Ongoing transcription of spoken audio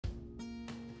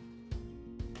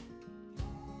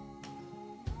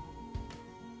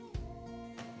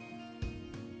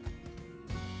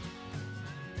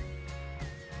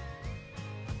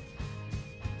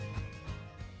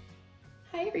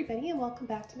Hi everybody and welcome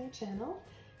back to my channel.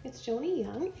 It's Joni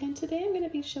Young and today I'm going to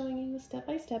be showing you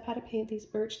step-by-step how to paint these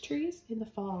birch trees in the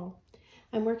fall.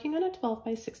 I'm working on a 12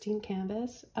 by 16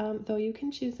 canvas, though you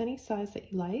can choose any size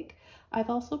that you like. I've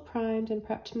also primed and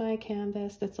prepped my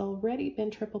canvas that's already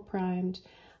been triple primed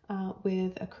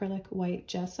with acrylic white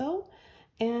gesso.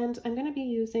 And I'm going to be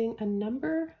using a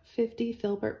number 50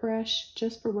 filbert brush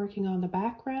just for working on the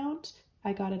background.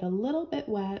 I got it a little bit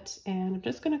wet and I'm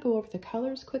just going to go over the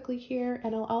colors quickly here,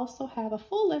 and I'll also have a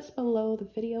full list below the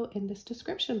video in this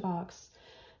description box.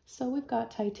 So we've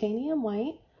got titanium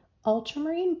white,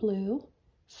 ultramarine blue,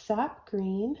 sap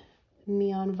green,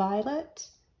 neon violet,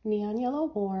 neon yellow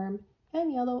warm,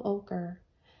 and yellow ochre.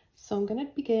 So I'm going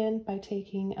to begin by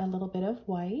taking a little bit of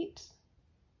white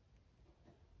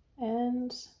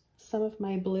and some of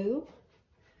my blue,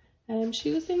 and I'm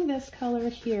choosing this color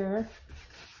here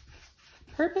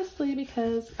purposely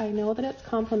because I know that it's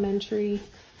complementary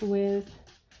with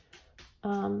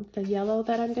the yellow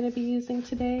that I'm going to be using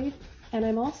today. And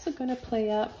I'm also going to play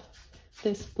up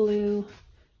this blue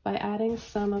by adding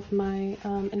some of my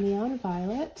neon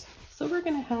violet. So we're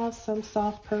going to have some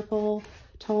soft purple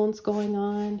tones going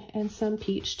on and some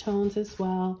peach tones as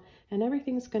well. And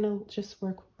everything's going to just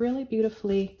work really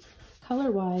beautifully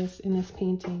color-wise in this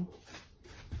painting.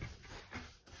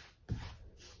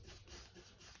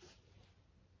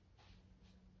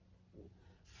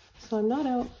 So I'm not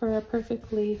out for a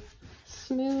perfectly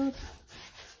smooth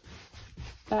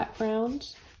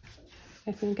background.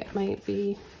 I think it might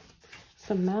be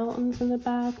some mountains in the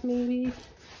back maybe.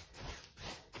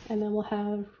 And then we'll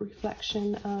have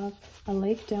reflection of a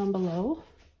lake down below.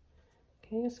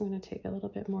 Okay, so I'm going to take a little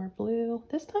bit more blue.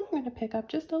 This time I'm going to pick up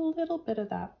just a little bit of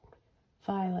that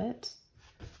violet.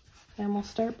 And we'll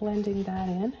start blending that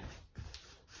in.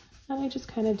 And I just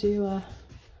kind of do a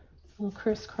little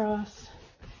crisscross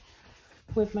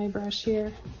with my brush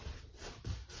here.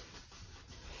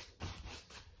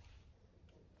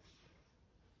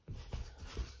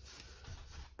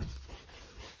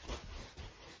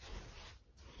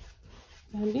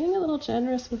 I'm being a little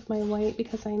generous with my white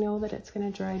because I know that it's going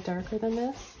to dry darker than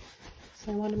this.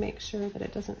 So I want to make sure that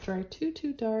it doesn't dry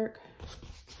too dark.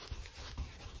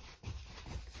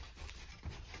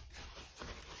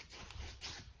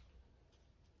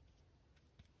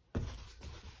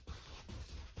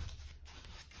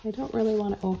 I don't really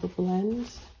want to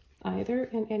overblend either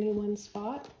in any one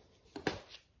spot. I'm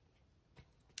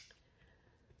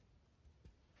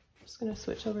just going to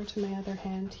switch over to my other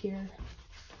hand here.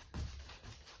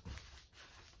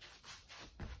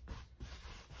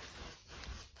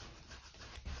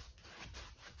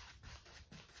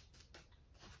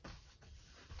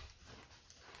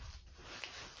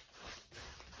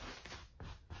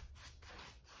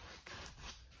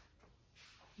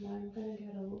 Now I'm going to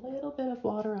get a little bit of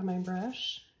water on my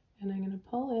brush and I'm going to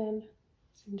pull in.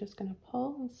 So I'm just going to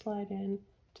pull and slide in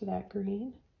to that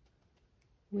green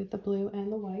with the blue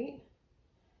and the white.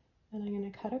 And I'm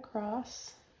going to cut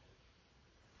across.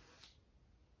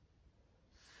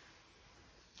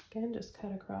 Again, just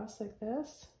cut across like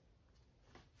this.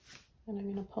 And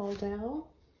I'm going to pull down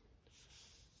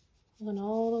in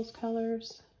all those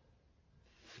colors.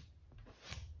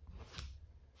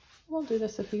 We'll do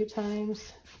this a few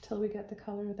times until we get the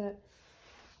color that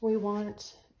we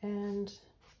want and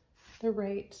the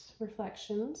right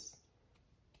reflections.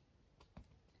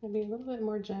 I'll be a little bit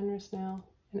more generous now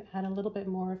and add a little bit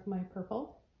more of my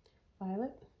purple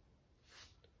violet.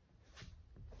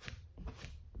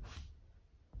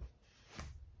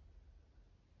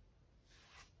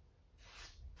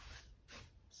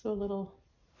 So a little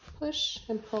push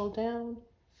and pull down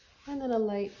and then a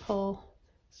light pull.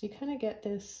 So you kind of get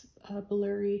this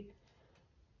blurry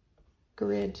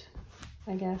grid,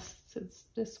 I guess. So it's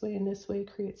this way and this way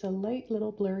creates a light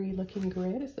little blurry looking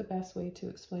grid is the best way to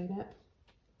explain it.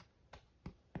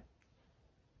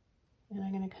 And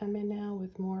I'm going to come in now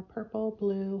with more purple,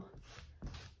 blue,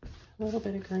 a little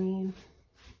bit of green.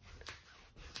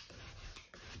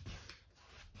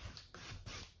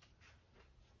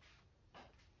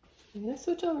 I'm going to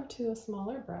switch over to a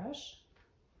smaller brush.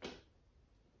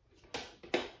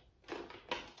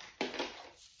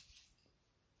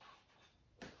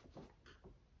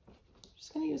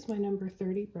 I'm going to use my number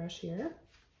 30 brush here.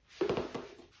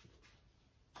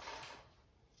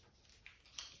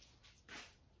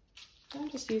 I'm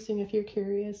just using, if you're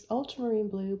curious, Ultramarine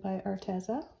Blue by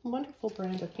Arteza. Wonderful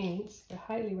brand of paints. I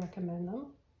highly recommend them.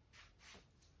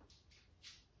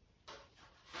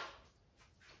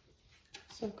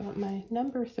 So I've got my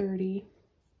number 30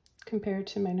 compared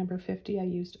to my number 50 I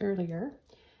used earlier.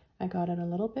 I got it a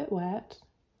little bit wet.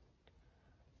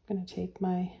 I'm going to take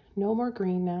my, no more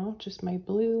green now, just my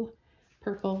blue,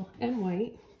 purple, and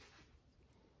white.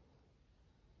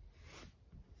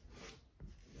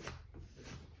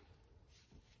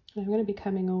 And I'm going to be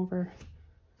coming over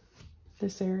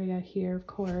this area here, of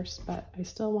course, but I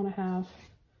still want to have,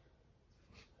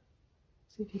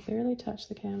 see if you barely touch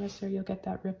the canvas there, you'll get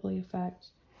that ripply effect.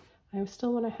 I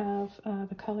still want to have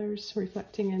the colors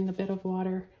reflecting in the bit of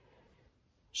water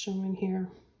showing here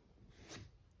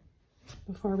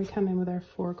before we come in with our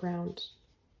foreground.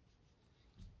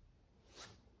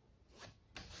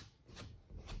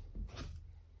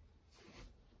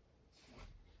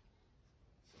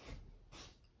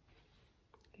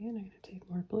 Okay, and I'm going to take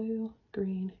more blue,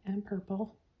 green, and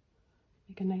purple,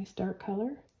 make a nice dark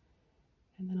color,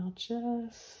 and then I'll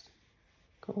just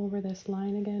go over this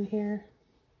line again here.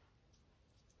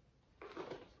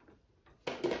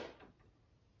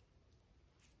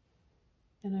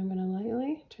 And I'm going to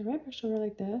lightly turn my brush over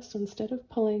like this. So instead of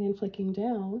pulling and flicking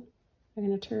down, I'm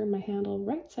going to turn my handle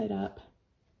right side up,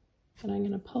 and I'm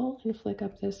going to pull and flick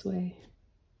up this way.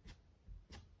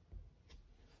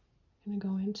 I'm going to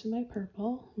go into my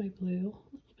purple, my blue, a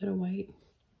little bit of white.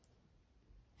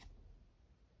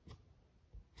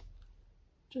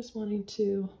 Just wanting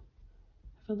to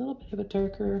have a little bit of a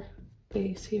darker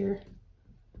base here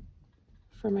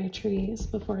for my trees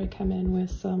before I come in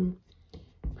with some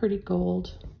pretty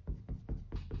gold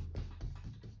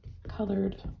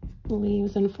colored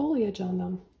leaves and foliage on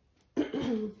them.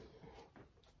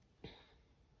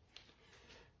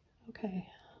 Okay,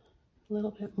 a little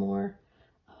bit more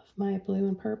of my blue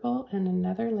and purple and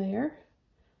another layer.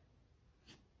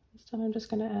 This time I'm just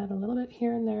going to add a little bit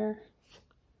here and there.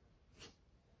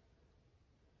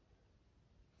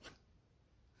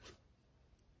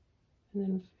 And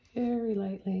then very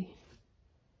lightly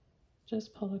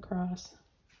just pull across.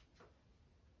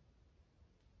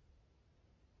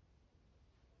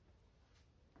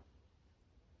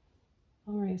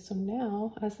 All right, so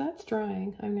now as that's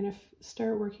drying, I'm going to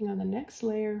start working on the next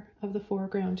layer of the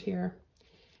foreground here.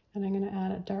 And I'm going to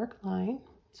add a dark line.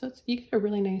 So you get a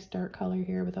really nice dark color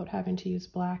here without having to use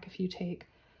black if you take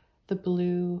the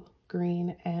blue,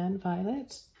 green, and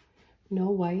violet. No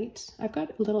white. I've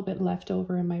got a little bit left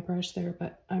over in my brush there,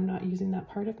 but I'm not using that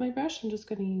part of my brush. I'm just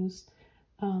going to use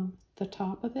the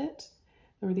top of it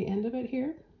or the end of it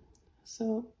here.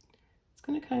 So it's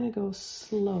going to kind of go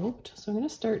sloped. So I'm going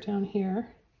to start down here,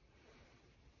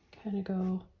 kind of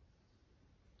go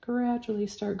gradually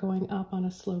start going up on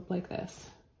a slope like this.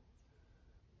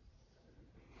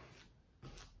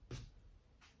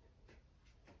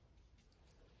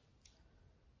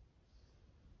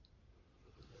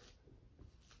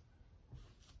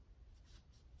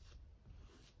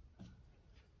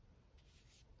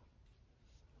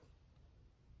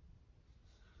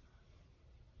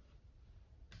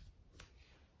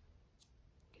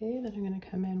 Okay, then I'm going to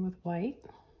come in with white,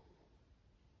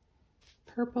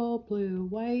 purple, blue,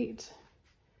 white,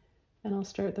 and I'll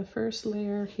start the first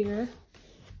layer here,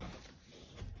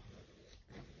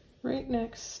 right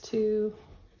next to,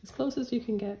 as close as you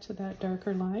can get to that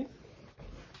darker line.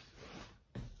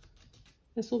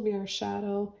 This will be our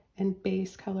shadow and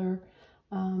base color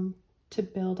to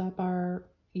build up our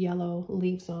yellow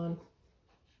leaves on.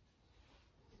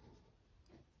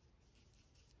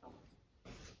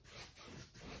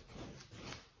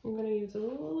 I'm going to use a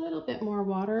little bit more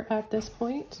water at this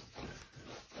point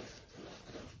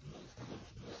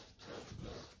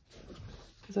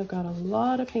because I've got a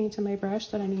lot of paint in my brush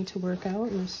that I need to work out,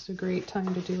 and this is a great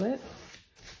time to do it.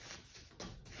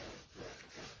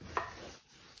 I'm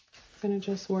going to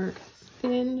just work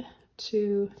thin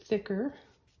to thicker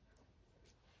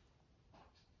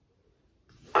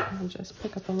and just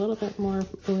pick up a little bit more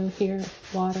blue here,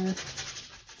 water,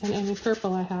 and any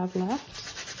purple I have left,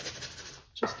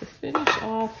 just to finish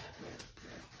off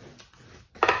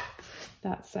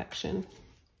that section.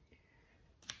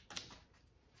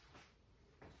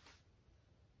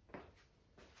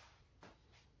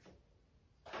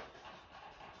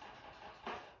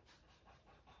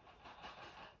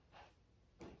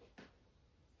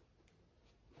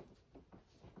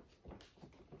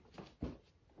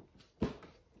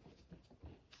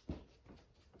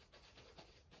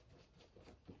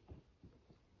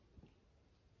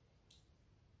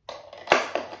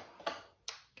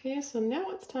 Okay, so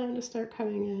now it's time to start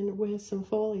coming in with some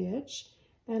foliage,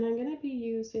 and I'm going to be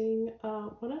using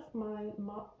one of my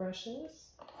mop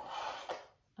brushes.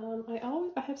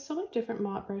 I have so many different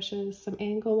mop brushes, some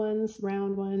angle ones,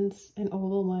 round ones, and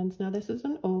oval ones. Now this is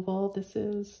an oval. This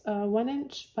is 1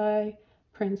 inch by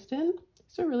Princeton.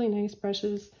 These are really nice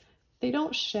brushes. They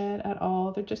don't shed at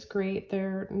all. They're just great.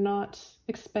 They're not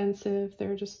expensive.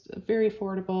 They're just very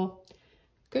affordable.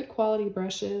 Good quality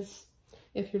brushes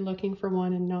if you're looking for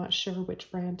one and not sure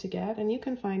which brand to get. And you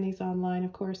can find these online,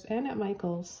 of course, and at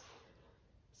Michael's.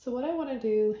 So what I want to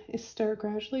do is start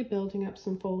gradually building up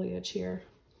some foliage here.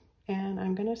 And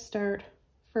I'm going to start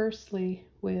firstly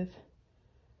with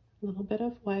a little bit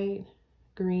of white,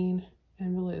 green,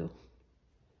 and blue.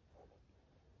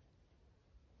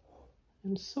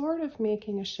 I'm sort of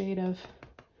making a shade of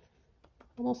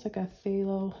almost like a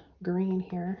phthalo green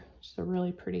here. Just a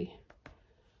really pretty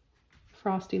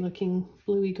frosty looking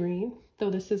bluey green, though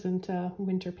this isn't a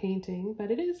winter painting, but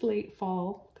it is late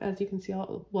fall. As you can see,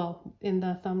 well, in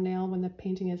the thumbnail when the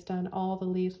painting is done, all the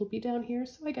leaves will be down here,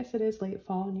 so I guess it is late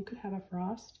fall and you could have a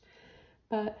frost.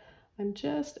 But I'm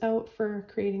just out for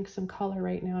creating some color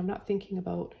right now. I'm not thinking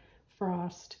about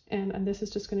frost, and this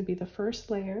is just going to be the first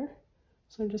layer.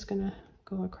 So I'm just going to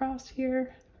go across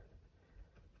here,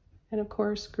 and of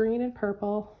course green and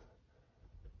purple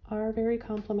are very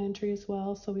complementary as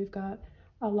well, so we've got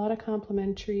a lot of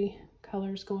complementary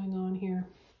colors going on here.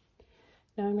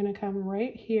 Now I'm going to come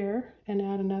right here and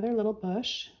add another little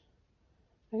bush.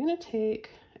 I'm going to take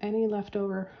any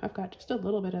leftover, I've got just a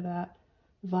little bit of that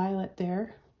violet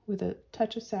there with a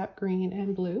touch of sap green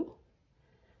and blue,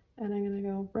 and I'm going to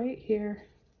go right here,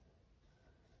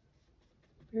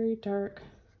 very dark,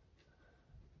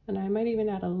 and I might even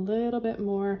add a little bit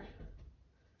more,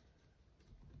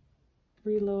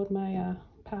 reload my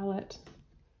palette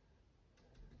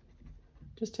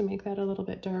just to make that a little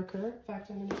bit darker. In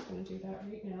fact, I'm just going to do that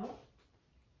right now.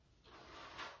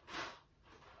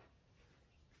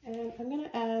 And I'm going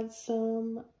to add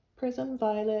some Prism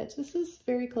Violet. This is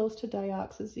very close to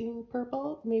Dioxazine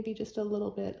Purple, maybe just a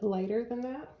little bit lighter than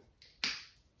that.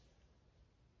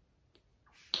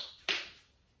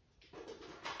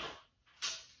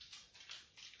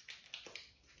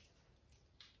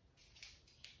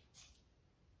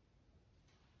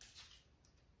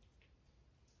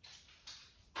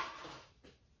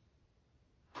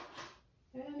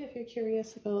 And if you're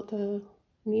curious about the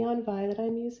neon violet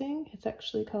I'm using, it's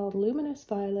actually called Luminous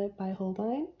Violet by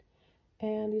Holbein.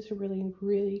 And these are really,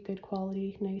 really good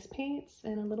quality, nice paints,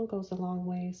 and a little goes a long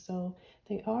way. So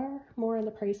they are more on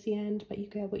the pricey end, but you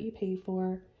get what you pay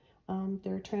for.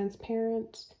 They're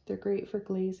transparent, they're great for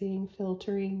glazing,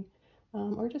 filtering,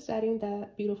 or just adding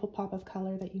that beautiful pop of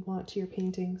color that you want to your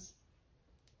paintings.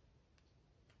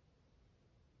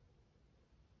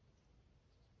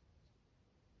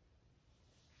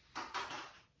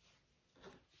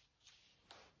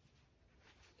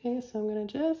 Okay, so I'm going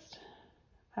to just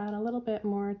add a little bit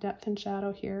more depth and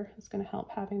shadow here. It's going to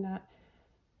help having that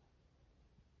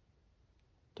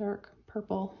dark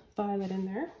purple violet in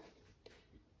there.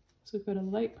 So we've got a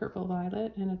light purple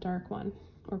violet and a dark one,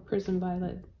 or prism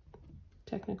violet.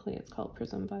 Technically it's called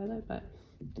prism violet, but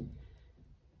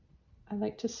I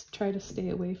like to try to stay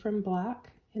away from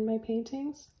black in my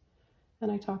paintings,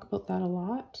 and I talk about that a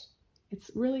lot. It's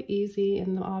really easy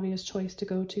and the obvious choice to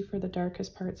go to for the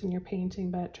darkest parts in your painting,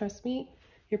 but trust me,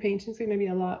 your painting's going to be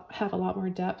have a lot more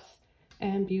depth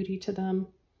and beauty to them,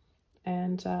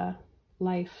 and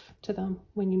life to them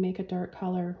when you make a dark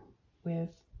color with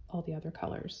all the other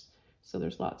colors. So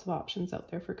there's lots of options out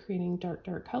there for creating dark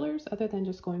colors other than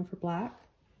just going for black.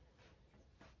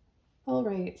 All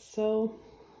right, so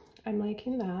I'm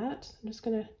liking that. I'm just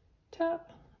gonna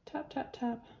tap, tap, tap,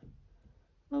 tap,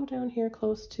 low down here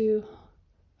close to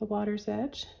the water's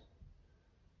edge,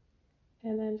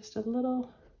 and then just a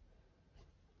little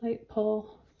light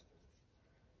pull,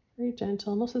 very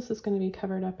gentle. Most of this is going to be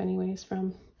covered up anyways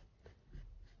from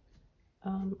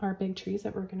our big trees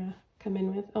that we're going to come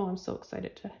in with. Oh, I'm so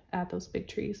excited to add those big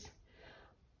trees.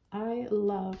 I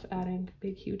love adding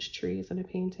big, huge trees in a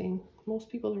painting. Most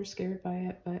people are scared by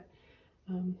it, but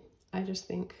I just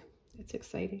think it's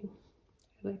exciting.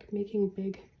 I like making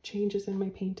big changes in my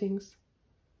paintings.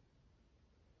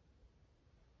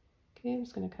 Okay, I'm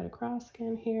just going to cut across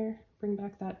again here, bring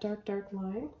back that dark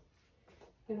line.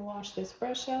 I'm going to wash this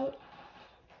brush out.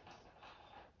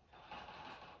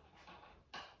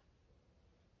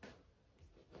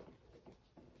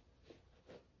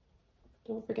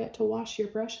 Don't forget to wash your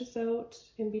brushes out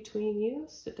in between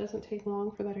use. It doesn't take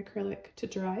long for that acrylic to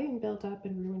dry and build up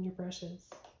and ruin your brushes.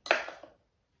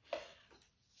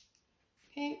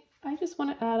 Okay, I just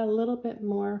want to add a little bit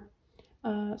more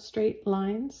straight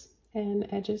lines and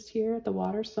edges here at the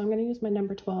water, so I'm going to use my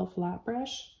number 12 flat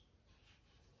brush.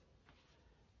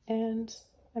 And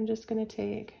I'm just going to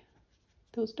take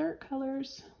those dark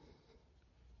colors,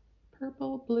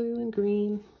 purple, blue, and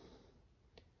green.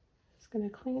 Just going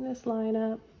to clean this line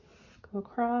up, go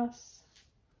across,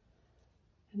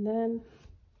 and then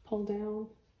pull down.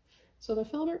 So the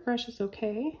filbert brush is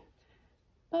okay,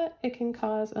 but it can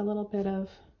cause a little bit of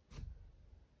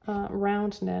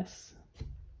roundness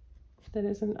that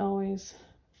isn't always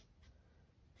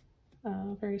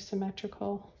very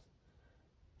symmetrical.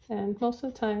 And most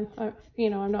of the time,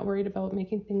 I'm not worried about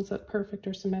making things look perfect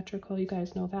or symmetrical. You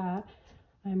guys know that.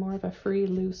 I'm more of a free,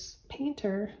 loose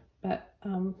painter, but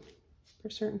for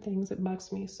certain things it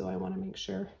bugs me, so I want to make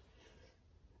sure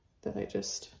that I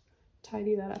just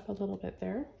tidy that up a little bit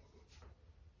there.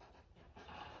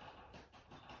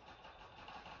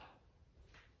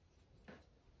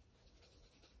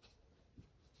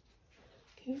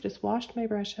 Okay, just washed my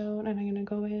brush out, and I'm going to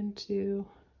go into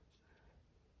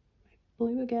my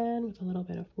blue again with a little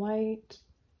bit of white.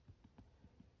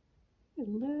 A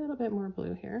little bit more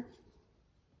blue here.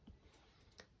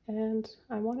 And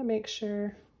I want to make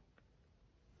sure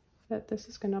that this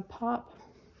is going to pop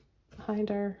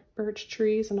behind our birch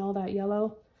trees and all that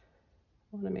yellow.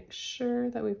 I want to make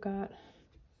sure that we've got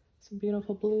some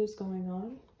beautiful blues going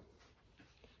on.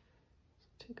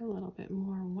 So take a little bit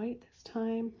more white this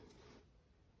time.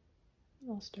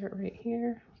 I'll start right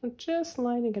here. So just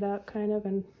lining it up kind of,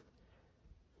 and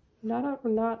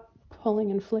not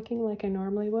pulling and flicking like I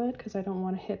normally would, because I don't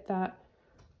want to hit that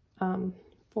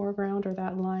foreground or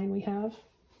that line we have.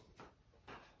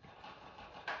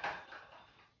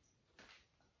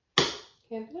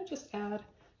 Okay, I'm going to just add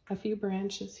a few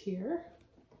branches here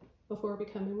before we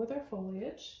come in with our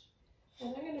foliage.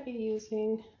 And I'm going to be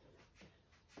using,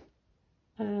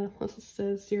 this is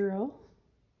a zero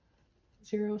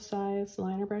size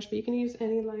liner brush, but you can use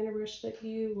any liner brush that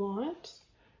you want.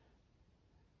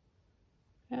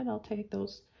 And I'll take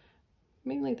those,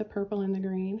 mainly the purple and the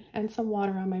green, and some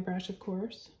water on my brush, of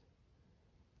course.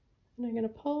 And I'm going to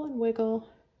pull and wiggle.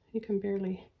 You can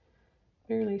barely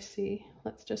see.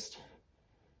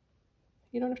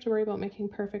 You don't have to worry about making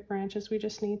perfect branches. We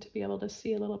just need to be able to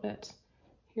see a little bit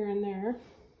here and there.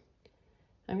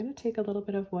 I'm going to take a little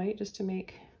bit of white just to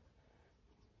make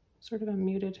sort of a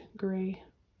muted gray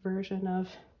version of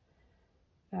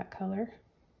that color.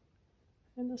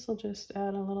 And this will just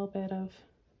add a little bit of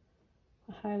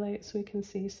a highlight so we can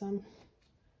see a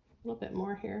little bit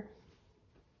more here.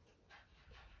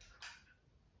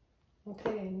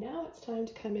 Okay, now it's time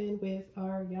to come in with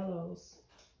our yellows.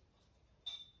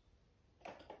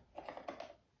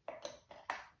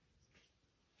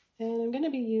 And I'm going to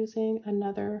be using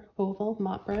another oval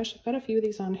mop brush. I've got a few of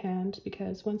these on hand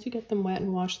because once you get them wet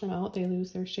and wash them out, they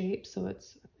lose their shape. So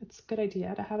it's a good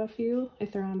idea to have a few.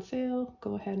 If they're on sale,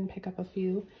 go ahead and pick up a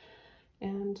few.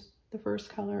 And the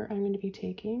first color I'm going to be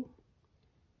taking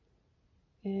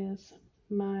is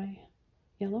my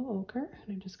yellow ochre.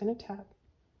 And I'm just going to tap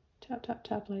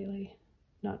lightly,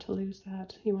 not to lose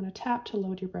that. You want to tap to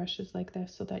load your brushes like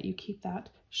this so that you keep that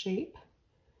shape.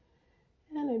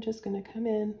 And I'm just going to come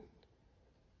in.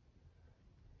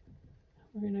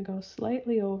 We're going to go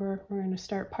slightly over. We're going to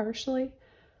start partially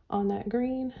on that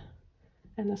green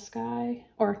and the sky,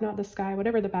 or not the sky,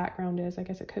 whatever the background is. I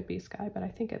guess it could be sky, but I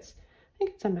think it's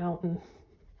a mountain.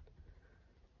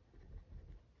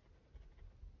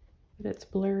 But it's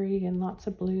blurry and lots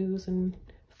of blues and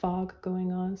fog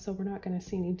going on, so we're not going to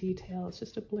see any detail. It's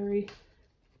just a blurry,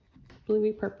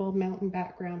 bluey purple mountain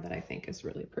background that I think is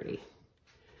really pretty.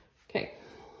 Okay,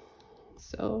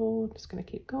 so I'm just going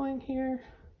to keep going here,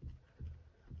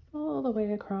 all the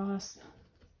way across,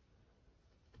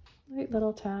 light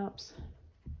little taps.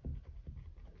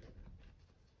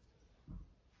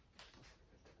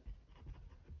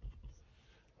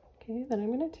 Okay, then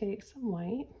I'm going to take some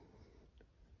white,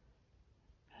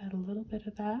 add a little bit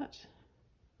of that,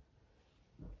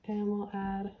 and we'll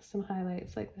add some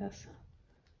highlights like this.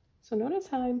 So notice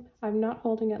how I'm not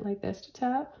holding it like this to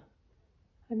tap.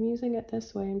 I'm using it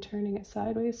this way and turning it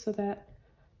sideways so that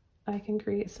I can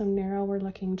create some narrower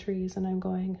looking trees, and I'm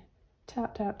going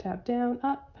tap, tap, tap, down,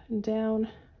 up and down.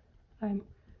 I'm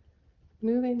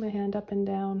moving my hand up and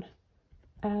down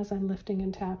as I'm lifting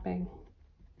and tapping.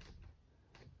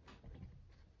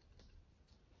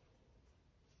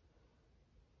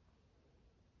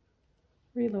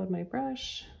 Reload my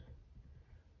brush.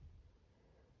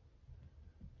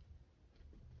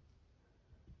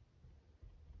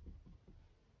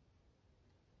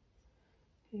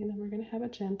 Okay, and then we're going to have a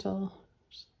gentle,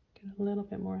 just get a little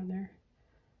bit more in there,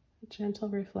 a gentle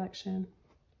reflection.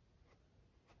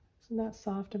 Isn't that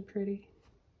soft and pretty?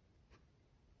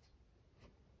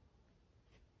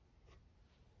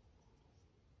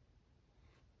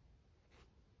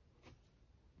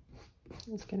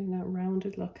 It's getting that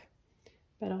rounded look,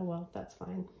 but oh well, that's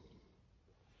fine.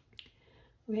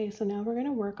 Okay, so now we're going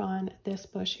to work on this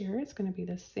bush here. It's going to be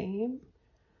the same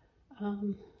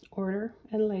order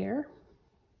and layer.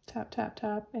 Tap, tap,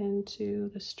 tap into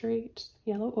the straight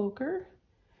yellow ochre.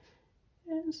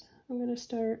 And I'm going to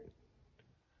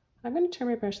turn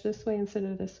my brush this way instead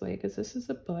of this way because this is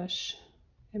a bush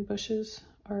and bushes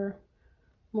are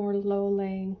more low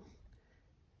laying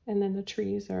and then the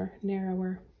trees are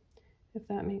narrower, if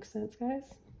that makes sense, guys.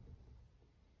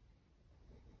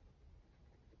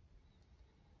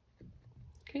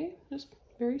 Okay, just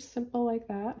very simple like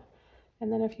that.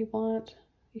 And then if you want,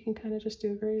 you can kind of just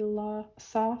do a very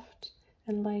soft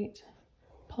and light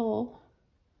pull.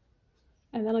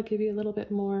 And that'll give you a little bit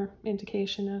more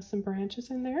indication of some branches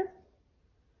in there.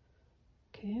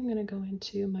 Okay, I'm going to go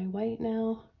into my white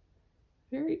now.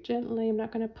 Very gently, I'm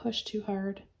not going to push too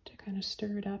hard to kind of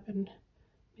stir it up and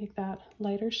make that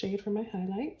lighter shade for my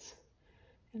highlights.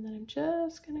 And then I'm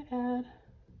just going to add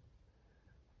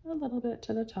a little bit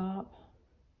to the top.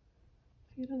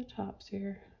 A few to the tops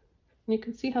here. And you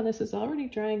can see how this is already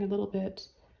drying a little bit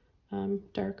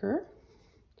darker.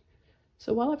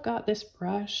 So while I've got this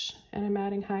brush and I'm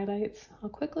adding highlights, I'll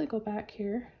quickly go back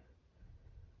here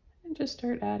and just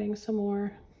start adding some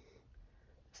more,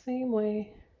 same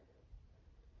way.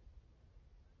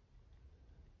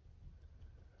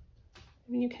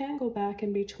 I mean, you can go back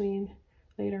in between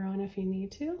later on if you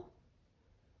need to.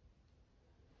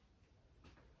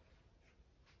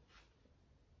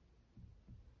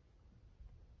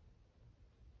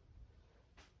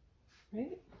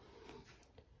 Right?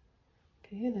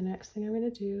 Okay, the next thing I'm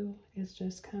going to do is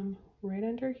just come right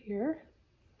under here.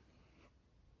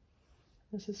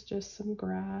 This is just some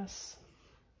grass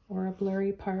or a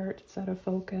blurry part. It's out of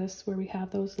focus where we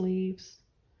have those leaves.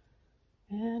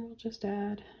 And we'll just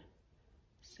add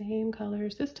same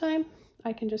colors. This time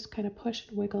I can just kind of push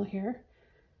and wiggle here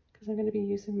because I'm going to be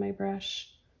using my brush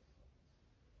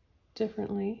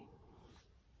differently.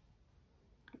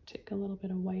 Take a little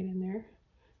bit of white in there.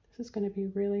 This is going to be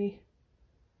really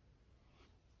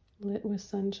lit with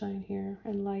sunshine here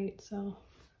and light, so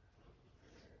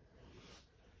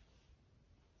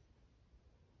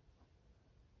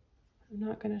I'm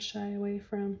not going to shy away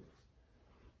from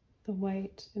the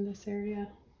white in this area.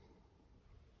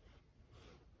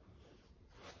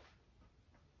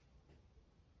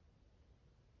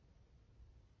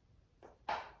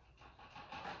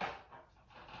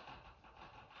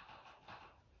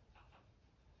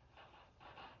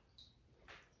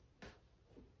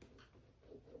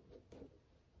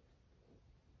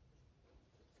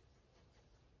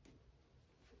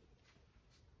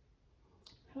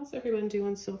 How's everyone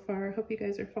doing so far? I hope you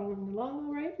guys are following along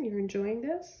all right and you're enjoying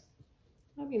this.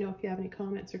 Let me know if you have any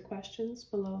comments or questions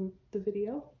below the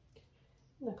video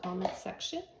in the comments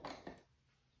section.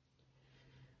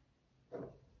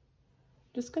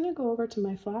 Just going to go over to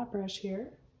my flat brush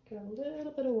here, get a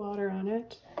little bit of water on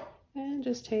it, and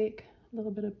just take a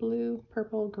little bit of blue,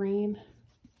 purple, green,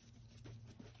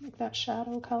 make that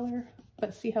shadow color,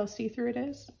 but see how see-through it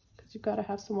is? Because you've got to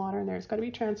have some water in there. It's got to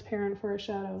be transparent for our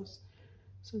shadows.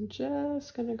 So I'm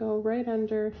just going to go right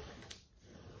under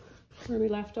where we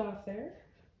left off there.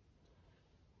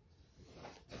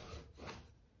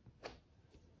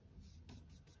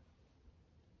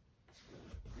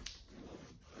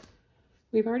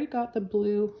 We've already got the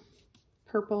blue,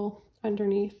 purple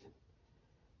underneath,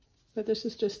 but this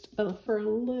is just for a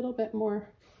little bit more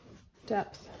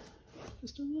depth,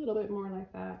 just a little bit more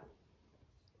like that.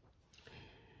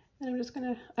 And I'm just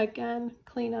going to, again,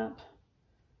 clean up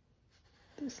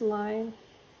this line,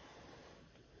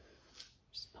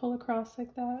 just pull across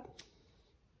like that.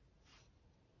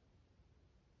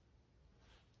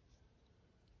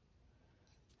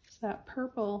 It's that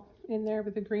purple in there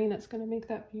with the green that's going to make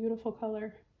that beautiful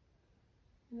color.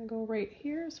 I'm going to go right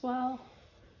here as well.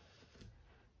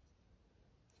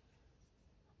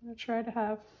 I'm going to try to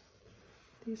have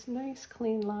these nice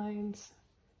clean lines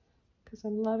because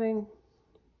I'm loving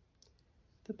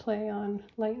the play on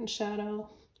light and shadow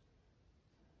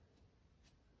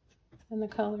and the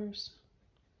colors.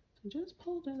 So just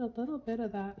pulled in a little bit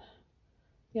of that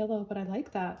yellow, but I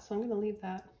like that, so I'm going to leave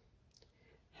that.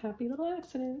 Happy little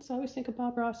accidents. I always think of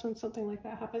Bob Ross when something like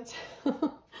that happens.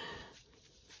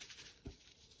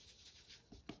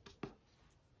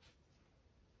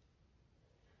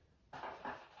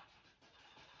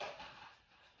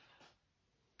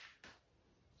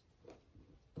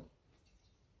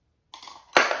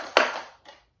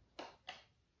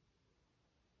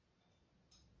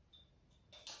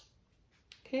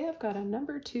 Okay, I've got a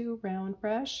number 2 round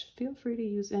brush. Feel free to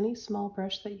use any small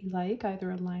brush that you like,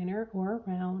 either a liner or a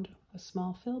round, a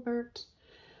small filbert,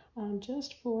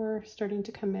 just for starting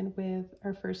to come in with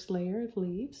our first layer of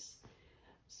leaves.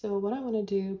 So what I want to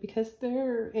do, because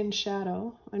they're in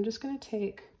shadow, I'm just going to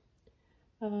take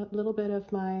a little bit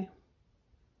of my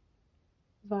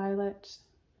violet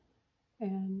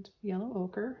and yellow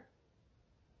ochre,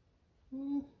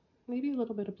 maybe a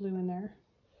little bit of blue in there,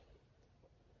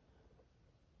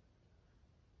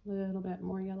 a little bit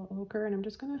more yellow ochre, and I'm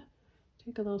just going to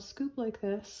take a little scoop like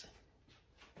this,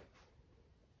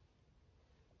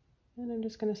 and I'm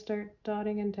just going to start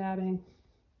dotting and dabbing.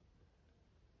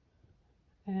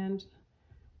 And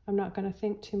I'm not going to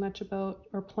think too much about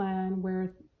or plan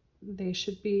where they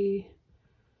should be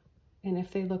and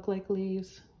if they look like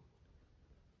leaves.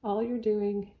 All you're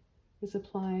doing is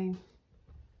applying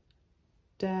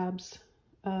dabs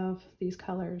of these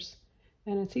colors,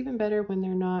 and it's even better when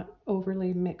they're not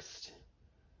overly mixed,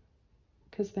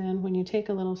 because then when you take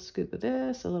a little scoop of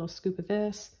this, a little scoop of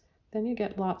this, then you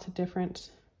get lots of different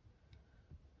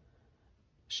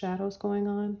shadows going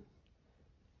on,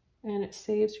 and it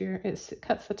saves it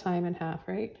cuts the time in half,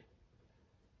 right?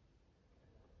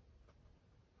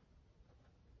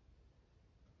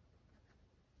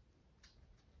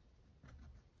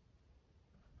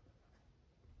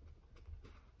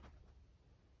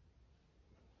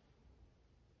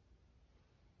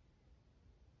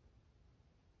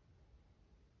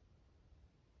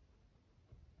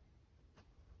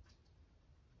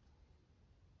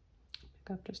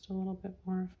 Pick up just a little bit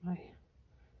more of my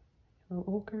yellow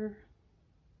ochre.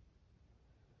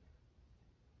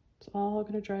 It's all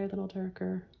going to dry a little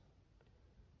darker,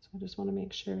 so I just want to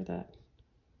make sure that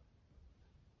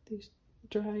these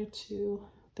dry to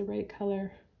the right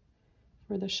color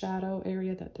for the shadow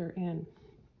area that they're in.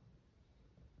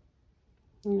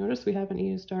 You notice we haven't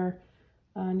used our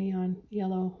neon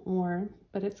yellow more,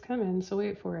 but it's coming, so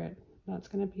wait for it. That's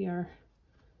going to be our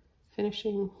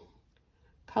finishing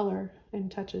color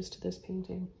and touches to this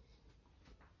painting.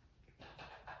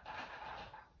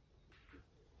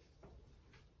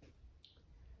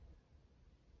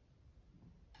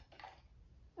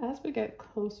 As we get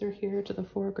closer here to the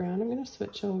foreground, I'm going to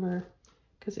switch over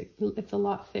because it's a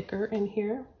lot thicker in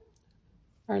here.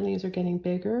 Our leaves are getting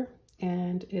bigger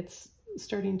and it's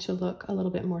starting to look a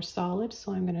little bit more solid,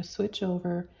 so I'm going to switch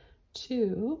over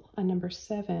to a number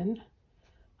 7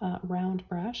 round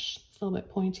brush. It's a little bit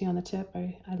pointy on the tip.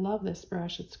 I love this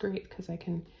brush. It's great because I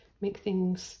can make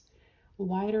things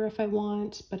wider if I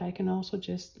want, but I can also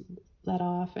just let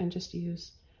off and just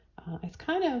use, it's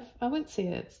kind of, I wouldn't say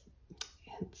it's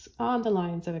on the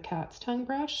lines of a cat's tongue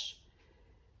brush.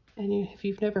 And if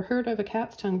you've never heard of a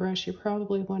cat's tongue brush, you're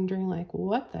probably wondering like,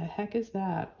 what the heck is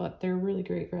that? But they're really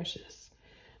great brushes.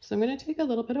 So I'm going to take a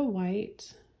little bit of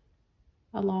white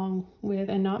along with,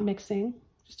 and not mixing,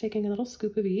 just taking a little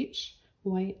scoop of each,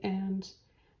 white and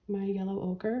my yellow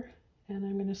ochre. And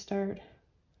I'm going to start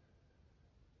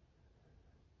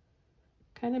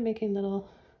kind of making little,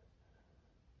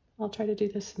 I'll try to do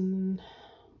this in,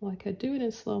 well, I could do it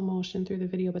in slow motion through the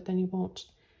video, but then you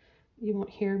won't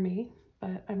hear me.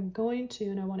 But I'm going to,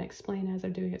 and I want to explain as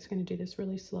I'm doing it, so I'm going to do this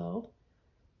really slow.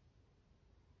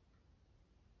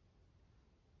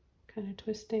 Kind of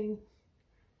twisting,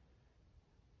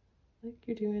 like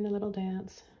you're doing a little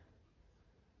dance.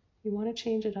 You want to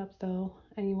change it up though,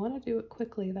 and you want to do it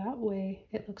quickly. That way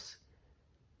it looks,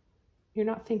 you're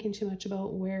not thinking too much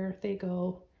about where they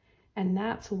go, and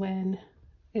that's when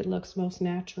it looks most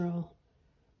natural.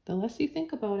 The less you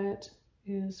think about it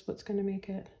is what's going to make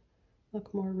it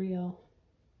look more real.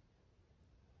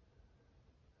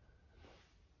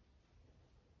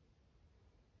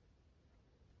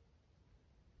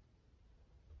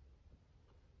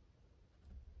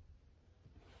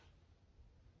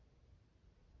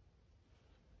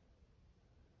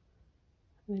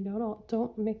 And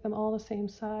don't make them all the same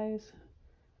size.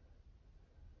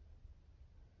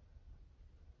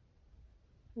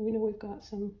 We know we've got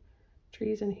some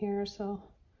trees in here, so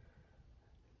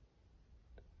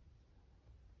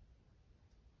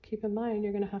keep in mind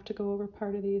you're going to have to go over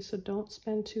part of these, so don't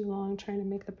spend too long trying to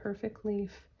make the perfect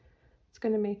leaf. It's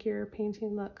going to make your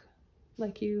painting look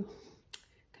like you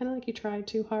tried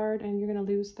too hard, and you're going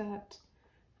to lose that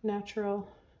natural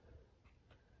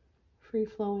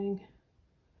free-flowing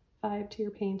vibe to your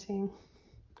painting,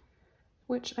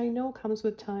 which I know comes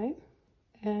with time.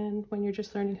 And when you're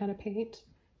just learning how to paint,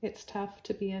 it's tough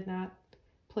to be in that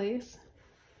place,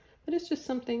 but it's just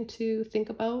something to think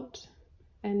about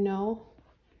and know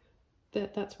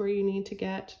that that's where you need to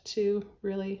get to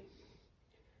really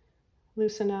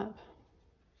loosen up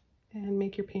and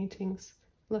make your paintings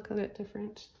look a bit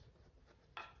different.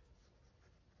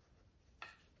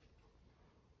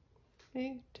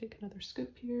 Okay, take another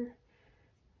scoop here.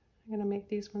 I'm going to make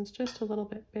these ones just a little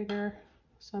bit bigger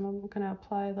So I'm going to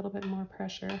apply a little bit more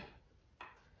pressure.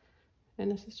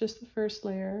 And this is just the first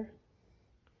layer.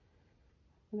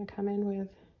 I'm going to come in with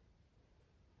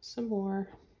some more,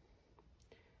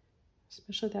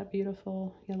 especially that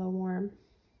beautiful yellow warm.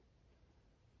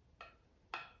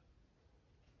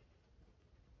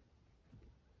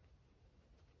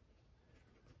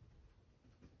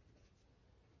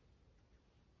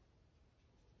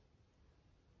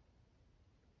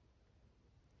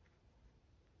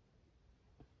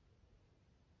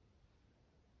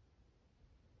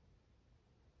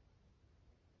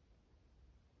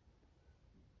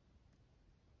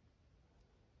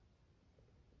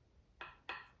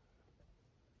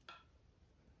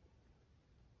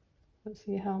 Let's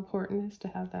see how important it is to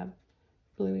have that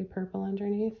bluey purple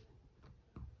underneath.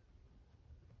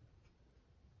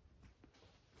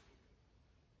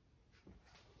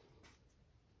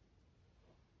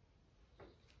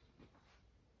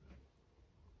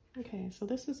 Okay, so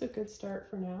this is a good start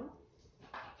for now.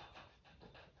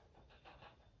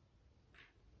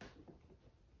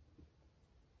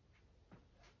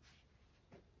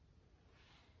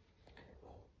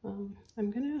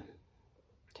 I'm gonna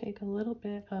take a little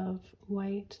bit of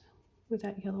white with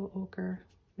that yellow ochre,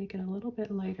 make it a little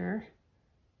bit lighter,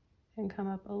 and come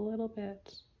up a little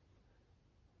bit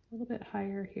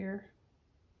higher here.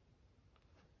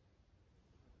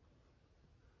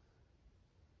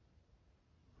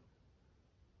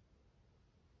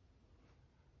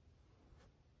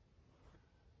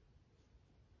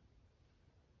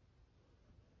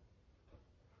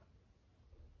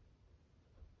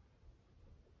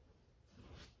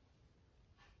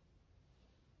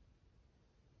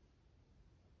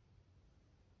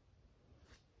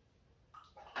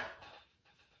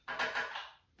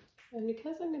 And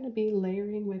because I'm going to be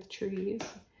layering with trees,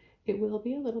 it will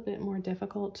be a little bit more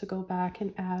difficult to go back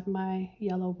and add my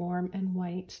yellow warm and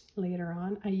white later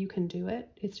on. You can do it.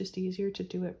 It's just easier to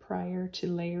do it prior to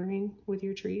layering with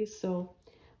your trees. So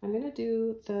I'm going to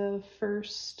do the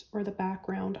first or the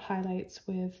background highlights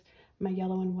with my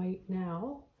yellow and white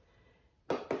now.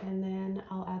 And then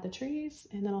I'll add the trees,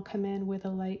 and then I'll come in with a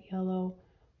light yellow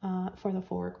for the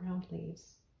foreground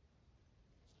leaves.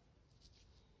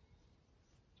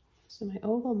 So my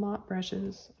oval mop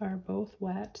brushes are both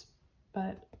wet,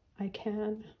 but I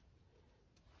can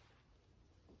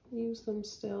use them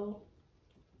still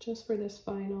just for this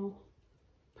final.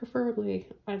 Preferably,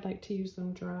 I'd like to use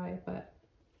them dry, but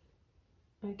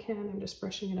I can. I'm just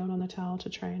brushing it out on the towel to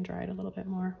try and dry it a little bit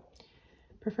more.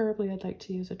 Preferably, I'd like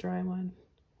to use a dry one,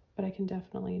 but I can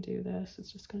definitely do this.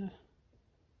 It's just gonna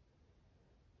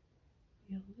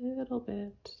be a little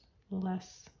bit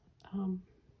less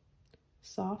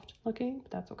soft looking,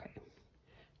 but that's okay.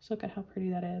 So look at how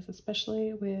pretty that is,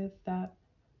 especially with that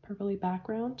purpley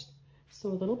background. So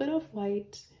a little bit of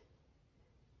white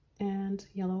and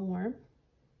yellow warm.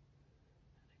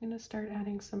 I'm going to start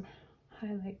adding some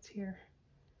highlights here.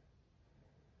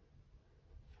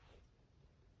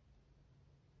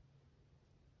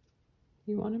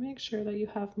 You want to make sure that you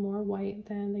have more white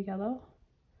than the yellow,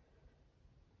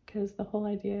 because the whole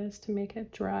idea is to make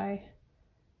it dry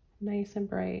nice and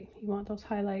bright. You want those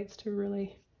highlights to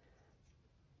really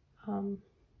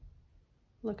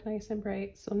look nice and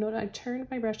bright. So note I turned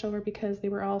my brush over because they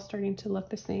were all starting to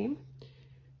look the same.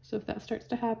 So if that starts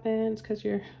to happen, it's because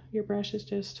your brush is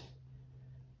just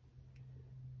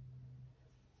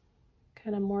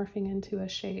kind of morphing into a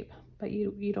shape, but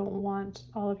you don't want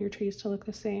all of your trees to look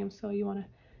the same. So you want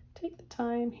to take the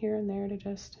time here and there to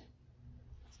just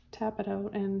tap it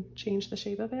out and change the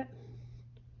shape of it.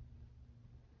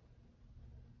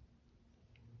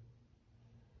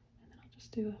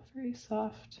 Do a very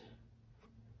soft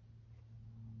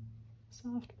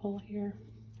pull here,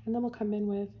 and then we'll come in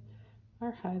with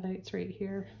our highlights right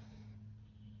here.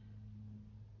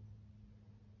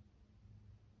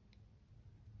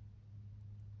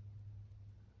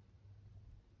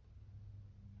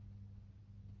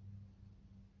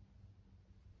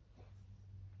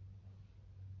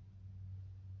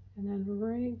 And then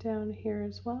right down here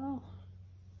as well.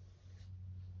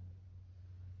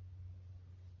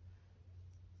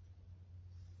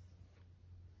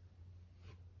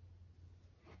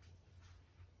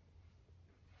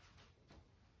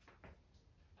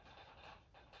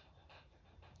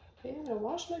 Okay, I'm going to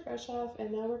wash my brush off,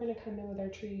 and now we're going to come in with our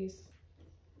trees.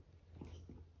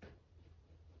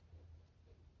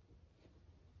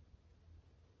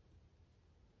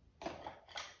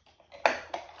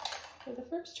 For the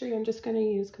first tree, I'm just going to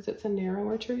use, because it's a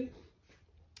narrower tree,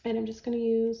 and I'm just going to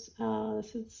use,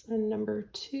 this is a number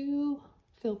 2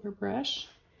 filbert brush,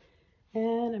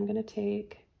 and I'm going to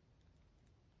take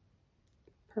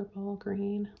purple,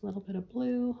 green, a little bit of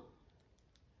blue,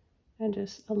 and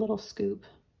just a little scoop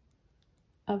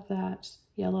of that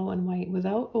yellow and white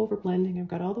without over blending. I've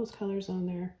got all those colors on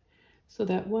there so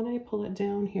that when I pull it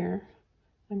down here,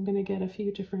 I'm going to get a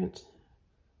few different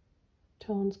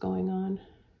tones going on.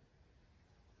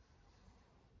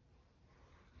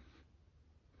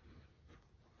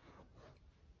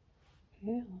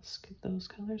 Okay, I'll scoop those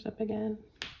colors up again.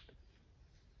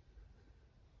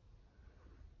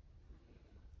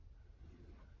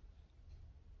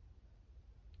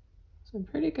 So I'm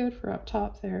pretty good for up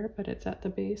top there, but it's at the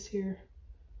base here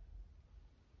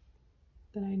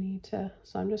that I need to,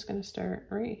 so I'm just going to start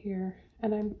right here,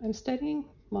 and I'm steadying,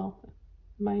 well,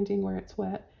 minding where it's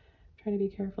wet, trying to be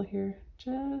careful here,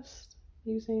 just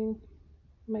using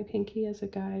my pinky as a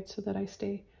guide so that I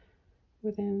stay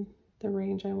within the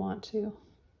range I want to.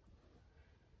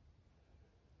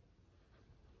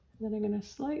 And then I'm going to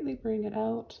slightly bring it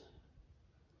out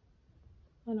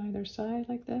on either side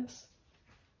like this.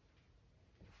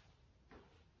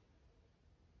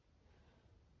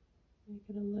 Make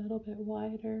it a little bit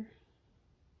wider,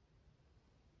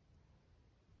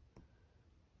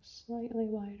 slightly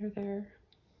wider there.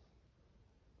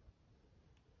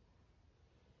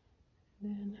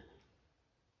 And then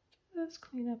just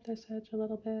clean up this edge a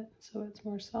little bit so it's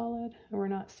more solid and we're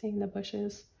not seeing the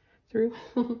bushes through.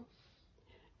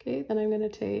 Okay, then I'm going to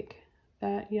take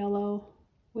that yellow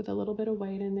with a little bit of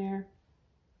white in there,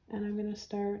 and I'm going to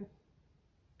start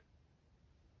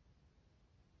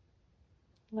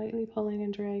lightly pulling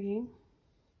and dragging,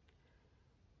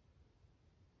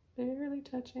 barely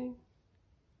touching.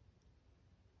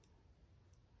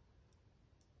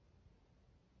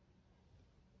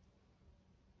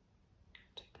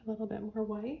 Take a little bit more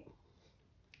white.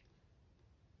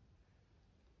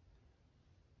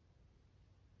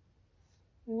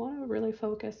 We want to really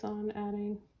focus on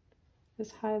adding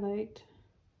this highlight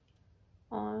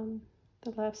on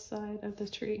the left side of the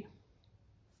tree.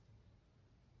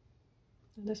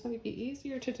 And this might be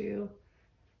easier to do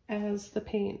as the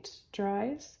paint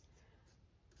dries,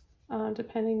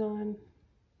 depending on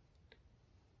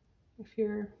if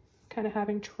you're kind of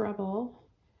having trouble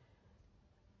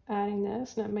adding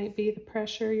this, and it might be the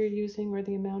pressure you're using or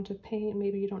the amount of paint.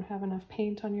 Maybe you don't have enough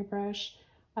paint on your brush.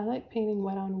 I like painting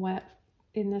wet on wet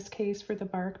in this case for the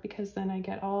bark because then I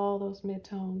get all those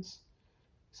mid-tones.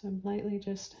 So I'm lightly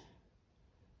just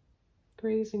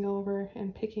grazing over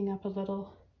and picking up a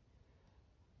little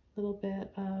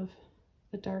bit of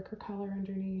the darker color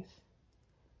underneath.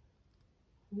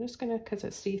 I'm just gonna, because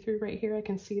it's see-through right here, I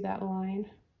can see that line.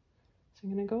 So I'm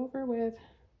gonna go over with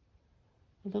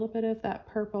a little bit of that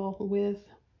purple with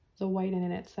the white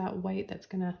in it. It's that white that's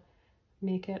gonna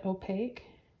make it opaque.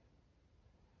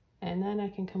 And then I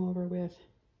can come over with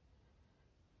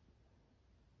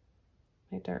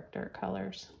my dark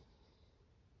colors.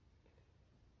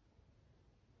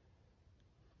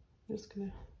 I'm just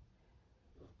gonna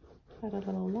add a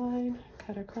little line,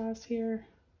 cut across here.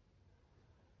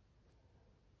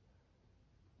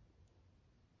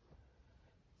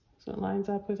 So it lines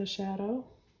up with a shadow.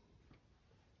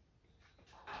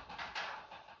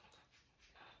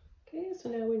 Okay, so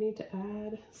now we need to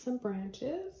add some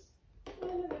branches.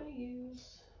 And I'm going to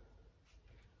use,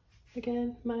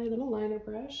 again, my little liner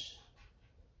brush.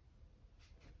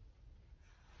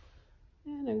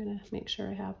 And I'm going to make sure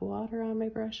I have water on my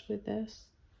brush with this.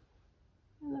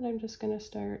 And then I'm just going to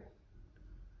start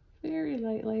very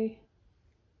lightly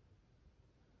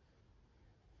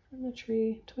from the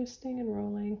tree, twisting and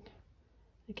rolling.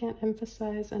 I can't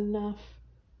emphasize enough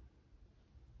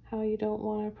how you don't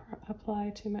want to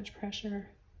apply too much pressure.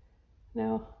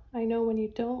 Now, I know when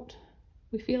you don't,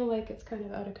 we feel like it's kind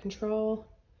of out of control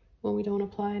when we don't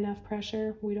apply enough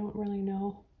pressure. We don't really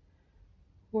know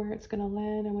where it's going to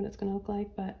land and what it's going to look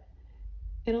like, but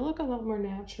it'll look a lot more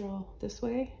natural this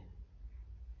way.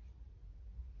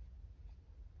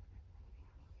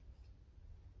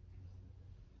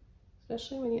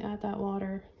 Especially when you add that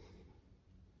water.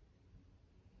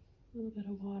 A little bit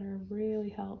of water really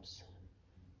helps.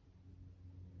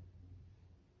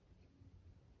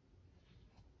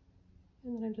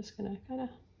 And then I'm just going to kind of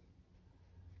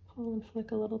pull and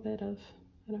flick a little bit of,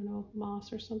 I don't know,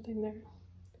 moss or something there.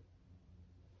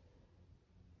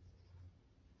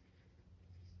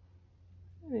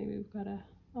 Maybe we've got a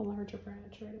larger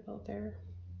branch right about there.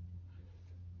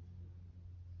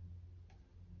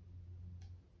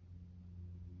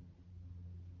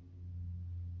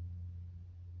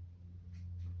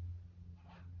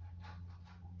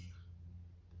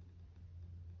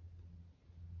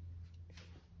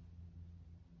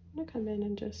 I'm going to come in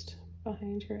and just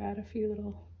behind here add a few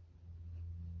little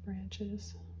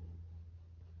branches.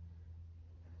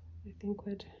 I think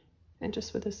would, and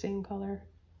just with the same color.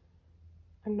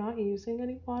 I'm not using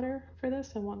any water for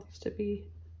this. I want these to be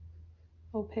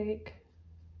opaque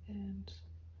and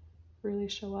really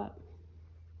show up.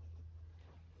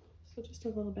 So just a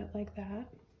little bit like that.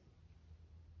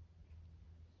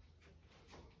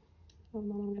 And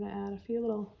then I'm going to add a few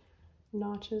little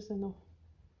notches in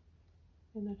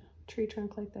the tree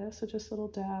trunk like this, so just little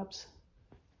dabs.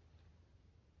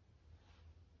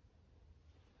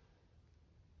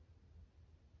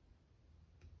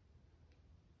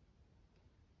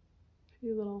 A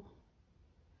few little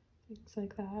things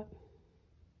like that.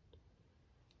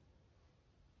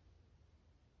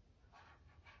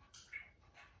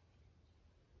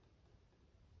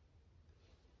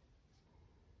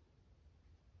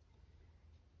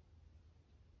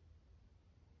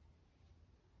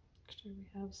 Actually,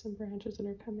 we have some branches that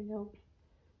are coming out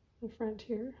the front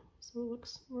here, so it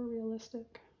looks more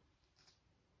realistic.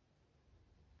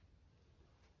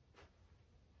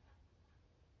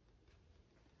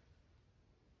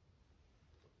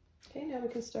 Okay, now we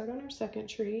can start on our second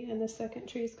tree, and the second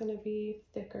tree is going to be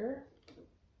thicker.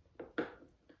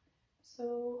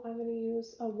 So I'm going to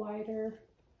use a wider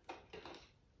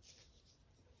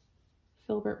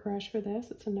filbert brush for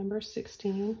this. It's a number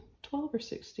 16, 12 or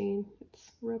 16.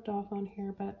 It's rubbed off on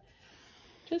here, but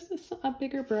just a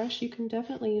bigger brush. You can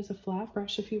definitely use a flat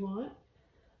brush if you want.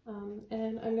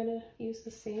 And I'm going to use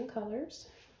the same colors.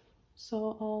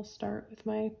 So I'll start with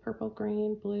my purple,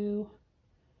 green, blue.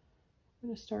 I'm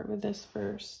going to start with this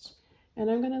first. And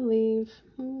I'm going to leave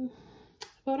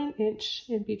about an inch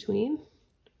in between.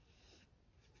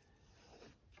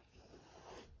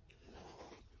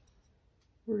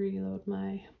 Reload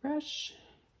my brush.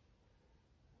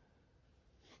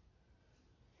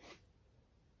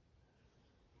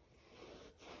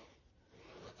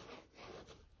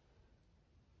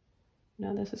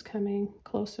 Now this is coming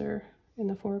closer in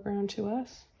the foreground to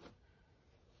us.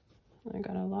 I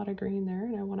got a lot of green there,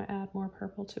 and I want to add more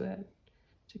purple to it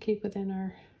to keep within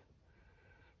our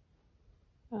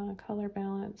color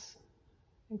balance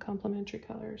and complementary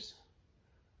colors.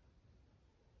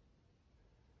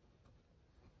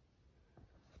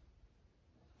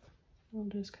 I'll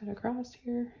just cut across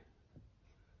here.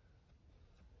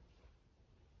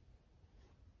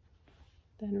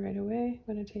 Then right away,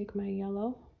 I'm going to take my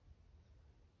yellow,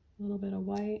 a little bit of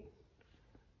white.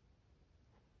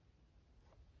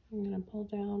 I'm going to pull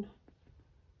down,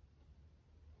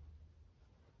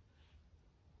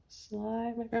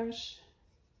 slide my brush.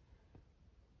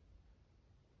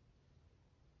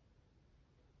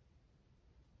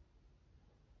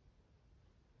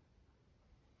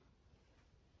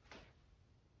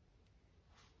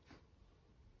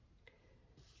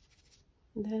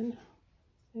 And then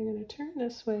I'm going to turn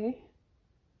this way,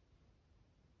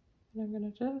 and I'm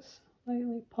going to just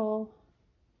lightly pull,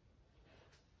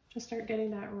 just start getting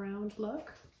that round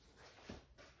look.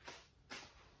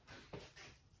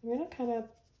 I'm going to kind of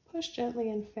push gently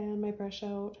and fan my brush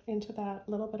out into that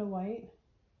little bit of white.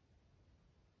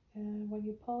 And when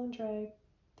you pull and drag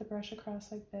the brush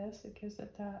across like this, it gives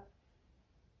it that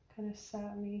kind of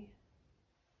satiny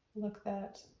look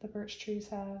that the birch trees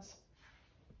has,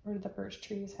 or the birch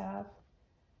trees have.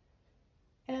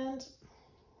 And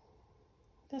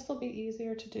this will be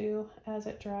easier to do as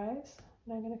it dries.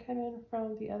 And I'm going to come in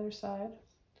from the other side.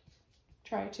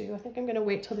 I think I'm going to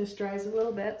wait till this dries a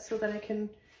little bit so that I can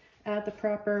add the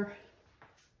proper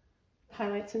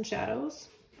highlights and shadows.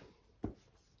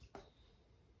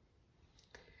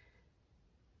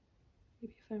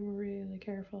 Maybe if I'm really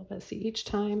careful, but see, each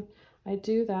time I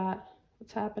do that,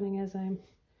 what's happening is I'm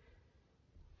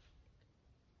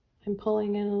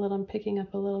pulling in a little, I'm picking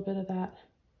up a little bit of that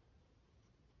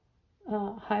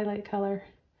highlight color,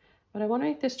 but I want to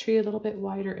make this tree a little bit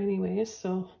wider anyways,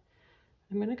 so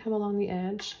I'm going to come along the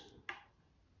edge,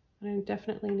 and I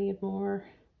definitely need more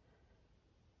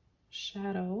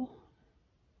shadow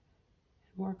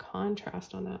and more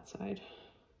contrast on that side.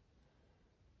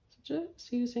 So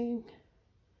just using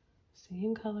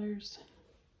same colors,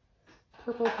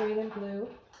 purple, green, and blue.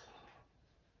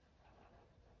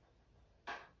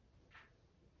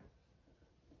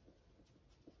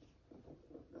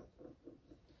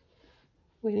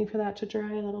 Waiting for that to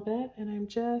dry a little bit, and I'm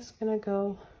just gonna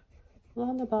go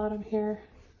along the bottom here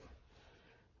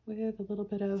with a little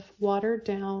bit of watered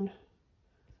down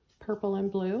purple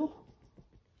and blue.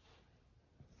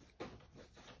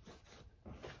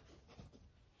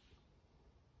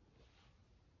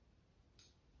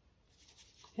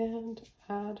 And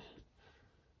add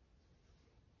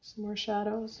some more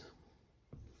shadows.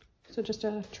 So just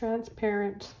a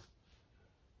transparent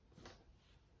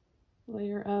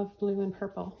layer of blue and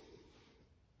purple.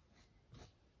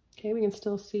 Okay, we can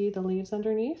still see the leaves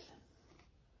underneath.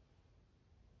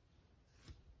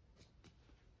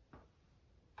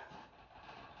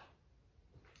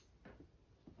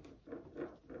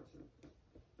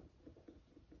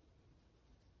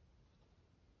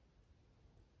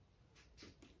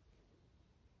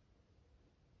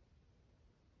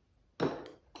 I'm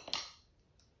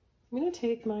going to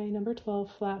take my number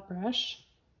 12 flat brush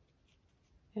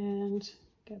and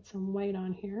get some white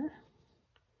on here.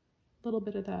 A little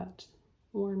bit of that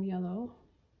warm yellow.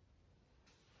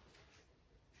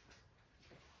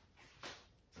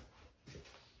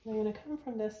 I'm going to come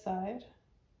from this side,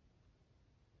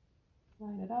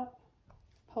 line it up,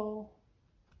 pull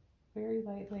very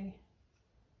lightly,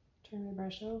 turn my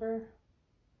brush over.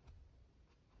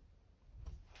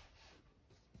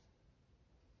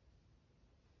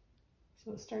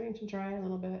 So it's starting to dry a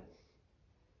little bit,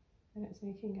 and it's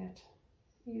making it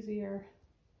easier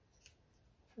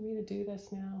for me to do this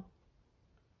now.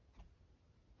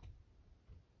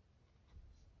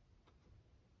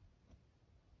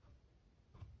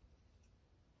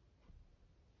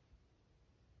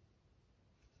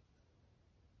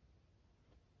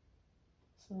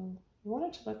 So you want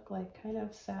it to look like kind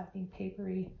of satiny,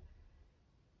 papery,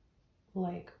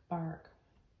 like bark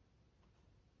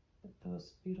that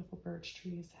those beautiful birch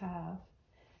trees have.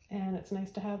 And it's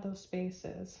nice to have those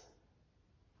spaces.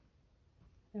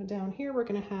 Now down here we're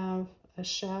going to have a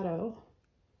shadow,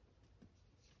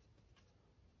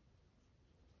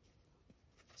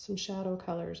 some shadow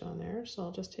colors on there. So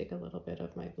I'll just take a little bit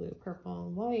of my blue, purple,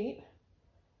 and white,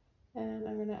 and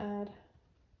I'm going to add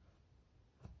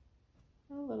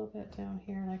a little bit down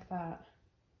here like that.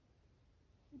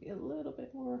 Maybe a little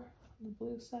bit more on the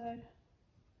blue side.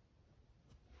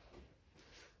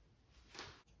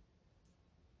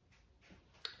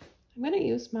 I'm going to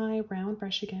use my round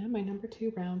brush again, my number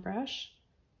 2 round brush,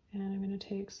 and I'm going to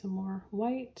take some more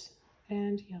white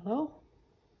and yellow.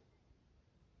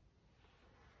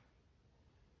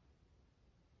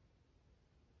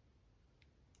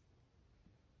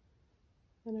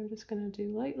 And I'm just going to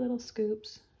do light little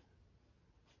scoops.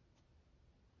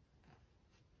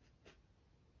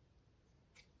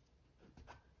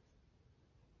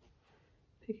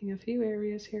 Picking a few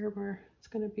areas here where it's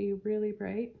going to be really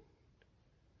bright.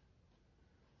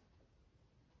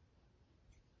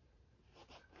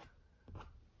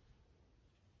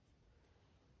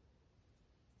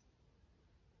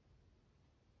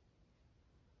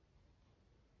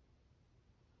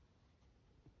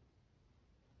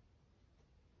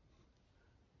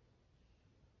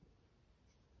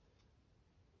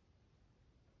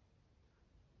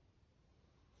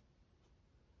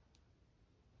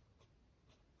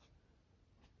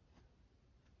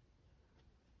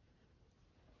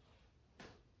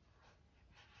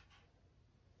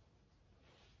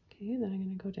 Okay, then I'm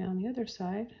going to go down the other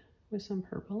side with some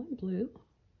purple and blue.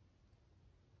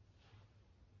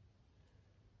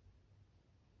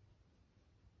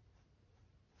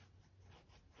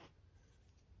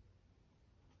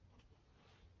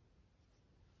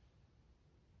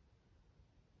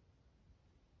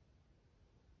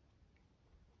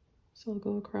 So I'll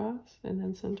go across, and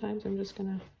then sometimes I'm just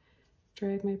going to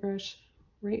drag my brush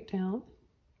right down.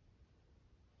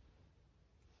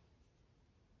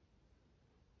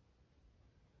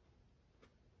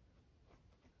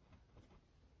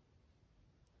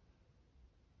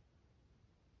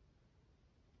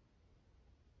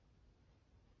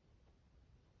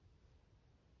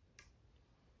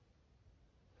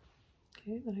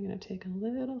 Okay, then I'm going to take a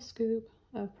little scoop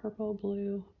of purple,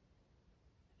 blue,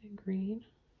 and green.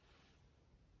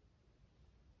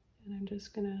 And I'm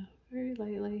just going to very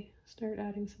lightly start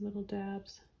adding some little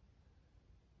dabs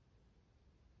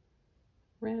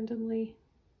randomly.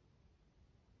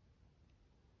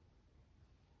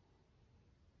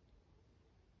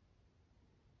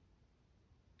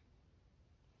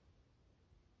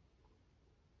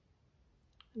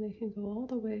 And they can go all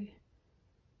the way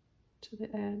to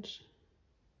the edge.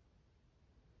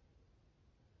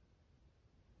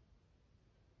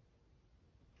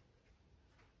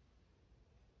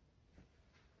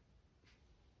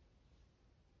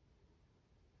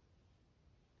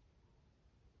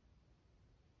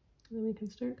 And then we can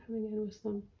start coming in with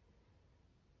some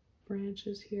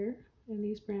branches here. And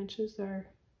these branches are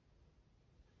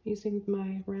using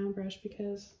my round brush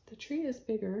because the tree is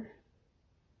bigger.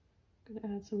 I'm going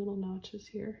to add some little notches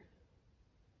here.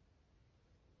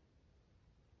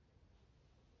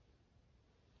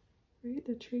 Right,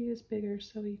 the tree is bigger,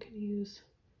 so you can use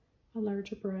a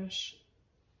larger brush.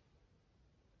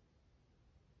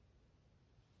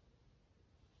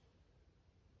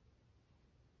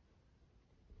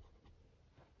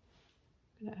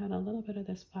 I'm going to add a little bit of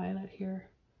this violet here.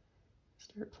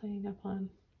 Start playing up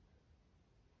on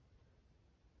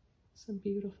some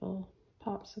beautiful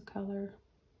pops of color.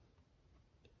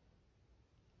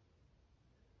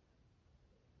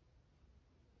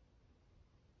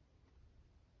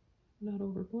 Not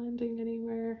over blending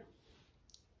anywhere.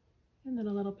 And then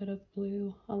a little bit of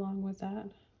blue along with that.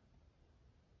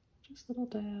 Just little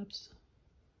dabs.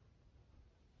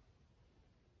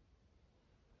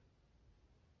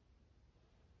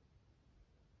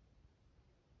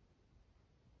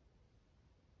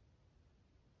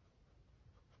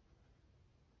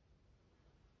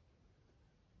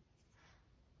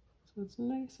 So it's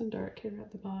nice and dark here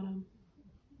at the bottom.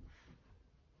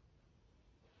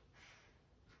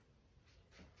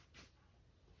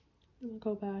 And I'll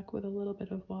go back with a little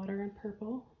bit of water and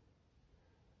purple.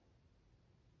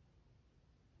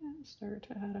 And start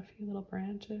to add a few little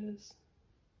branches.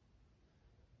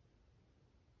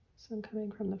 Some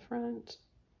coming from the front,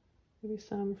 maybe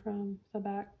some from the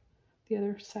back, the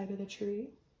other side of the tree.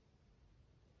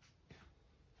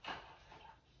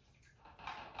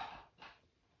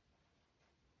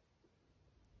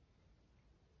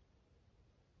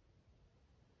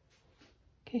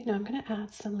 Okay, now I'm going to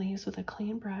add some leaves with a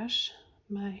clean brush,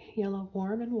 my yellow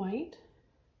warm and white,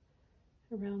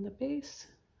 around the base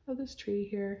of this tree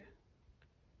here,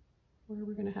 where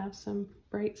we're going to have some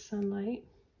bright sunlight.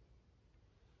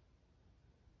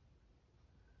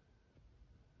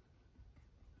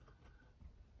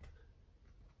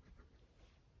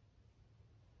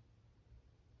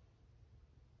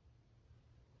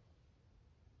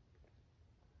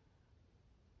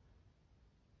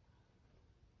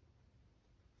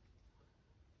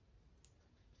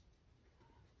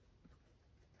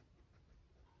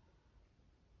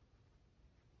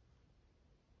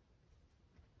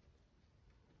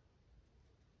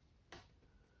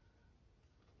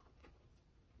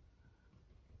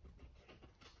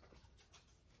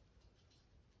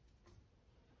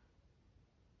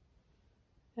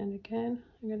 And again,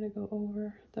 I'm going to go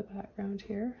over the background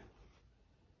here,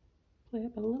 play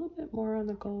up a little bit more on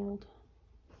the gold.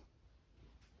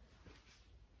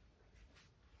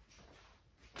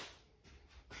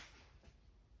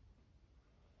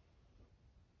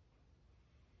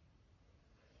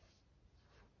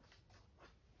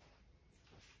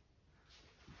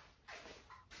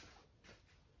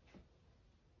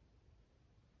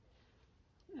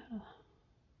 A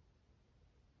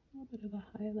little bit of a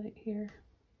highlight here.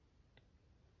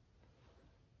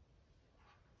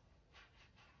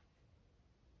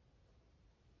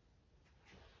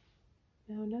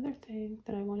 Now another thing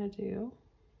that I want to do,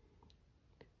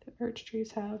 the birch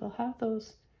trees they'll have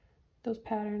those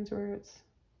patterns where it's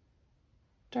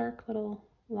dark little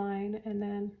line and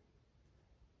then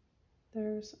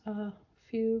there's a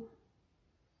few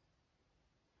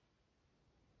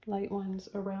light ones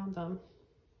around them.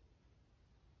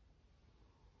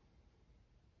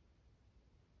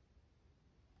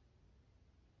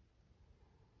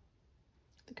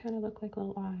 They kind of look like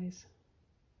little eyes.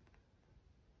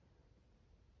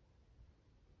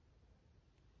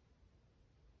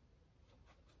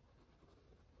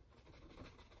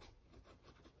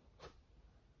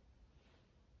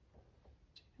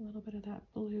 A little bit of that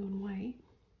blue and white.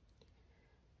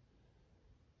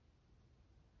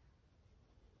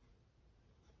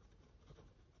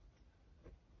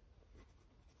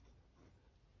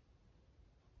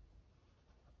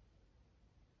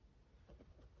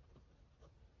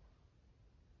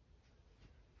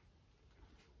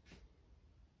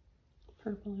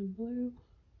 Purple and blue.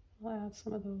 I'll add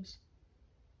some of those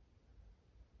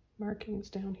markings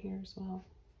down here as well.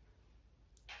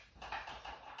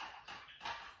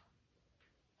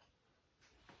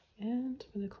 And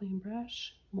with a clean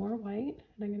brush, more white,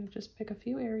 and I'm going to just pick a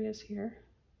few areas here.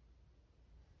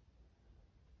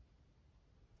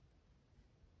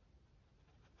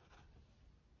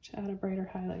 To add a brighter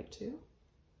highlight too.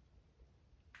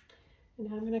 And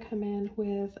now I'm going to come in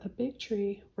with a big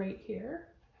tree right here.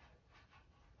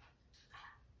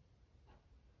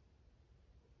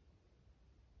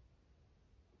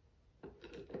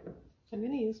 I'm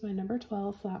going to use my number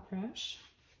 12 flat brush,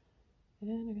 and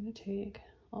I'm going to take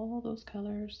all those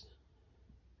colors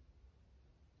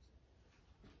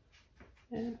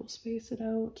and we'll space it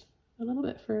out a little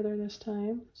bit further this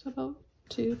time, so about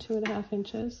 2.5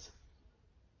 inches.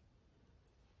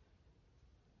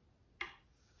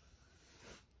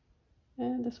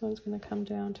 And this one's going to come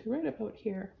down to right about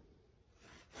here.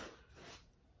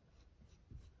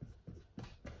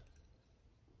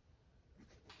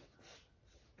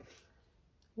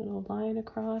 Little line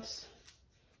across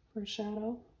for a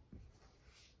shadow.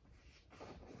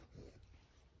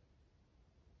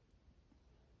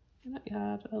 I'm going to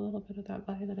add a little bit of that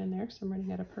violet in there because I'm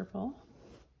running out of purple.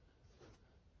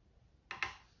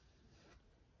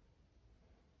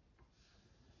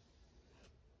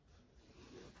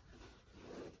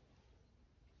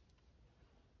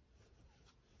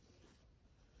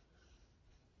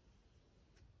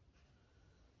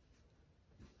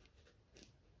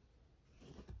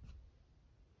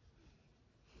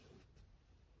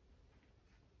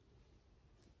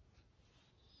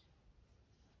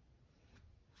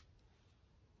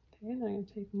 Okay, then I'm going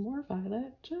to take more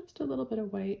violet, just a little bit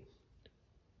of white,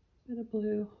 a bit of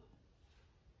blue,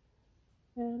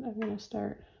 and I'm going to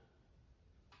start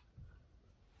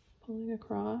pulling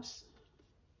across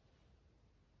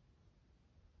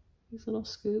these little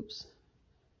scoops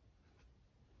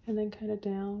and then kind of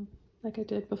down like I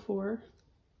did before.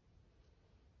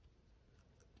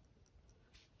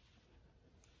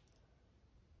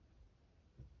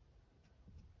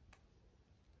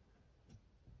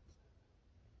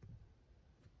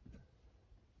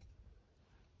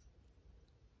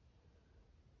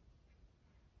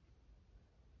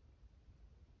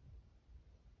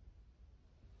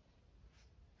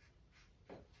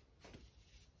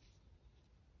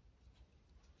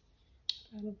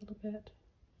 Add a little bit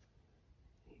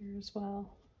here as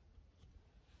well.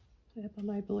 Up on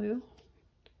my blue.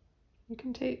 You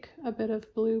can take a bit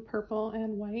of blue, purple,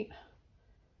 and white,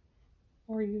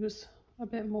 or use a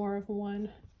bit more of one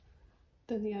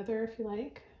than the other if you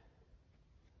like.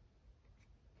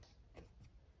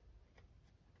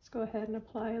 Let's go ahead and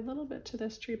apply a little bit to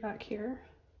this tree back here.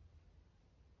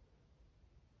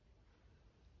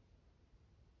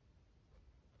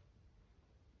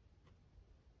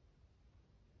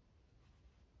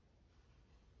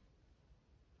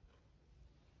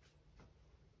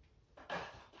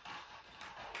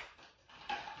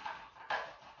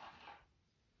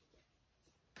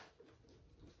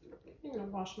 I'm going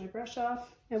to wash my brush off,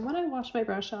 and when I wash my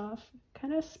brush off, it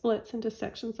kind of splits into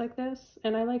sections like this,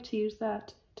 and I like to use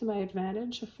that to my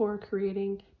advantage for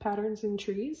creating patterns in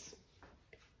trees.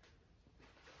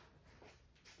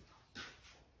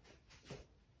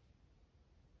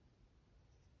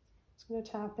 It's going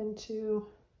to tap into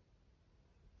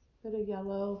a bit of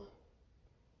yellow,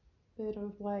 bit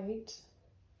of white,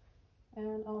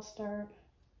 and I'll start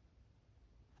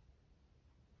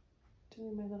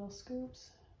doing my little scoops.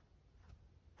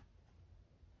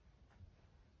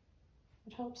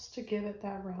 It helps to give it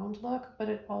that round look, but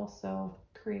it also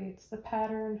creates the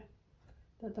pattern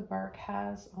that the bark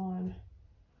has on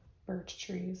birch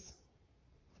trees.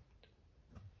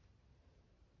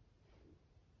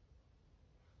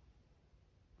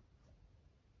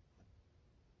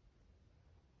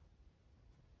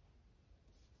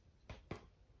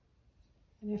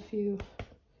 And if you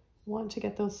want to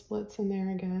get those splits in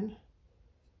there again,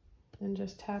 then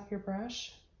just tap your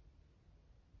brush.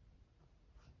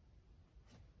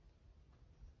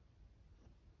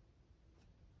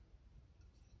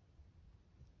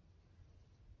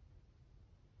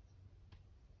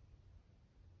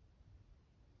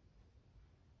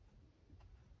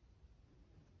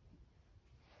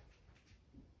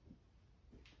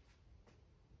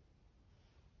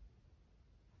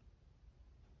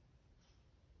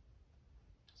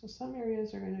 So some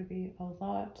areas are going to be a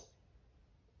lot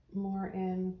more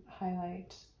in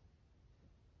highlight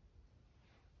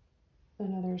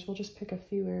than others. We'll just pick a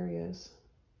few areas.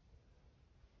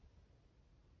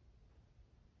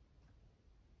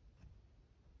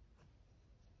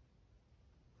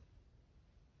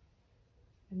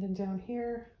 And then down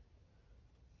here,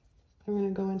 I'm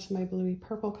going to go into my bluey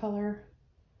purple color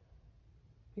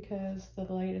because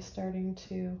the light is starting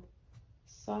to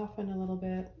soften a little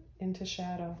bit into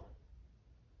shadow.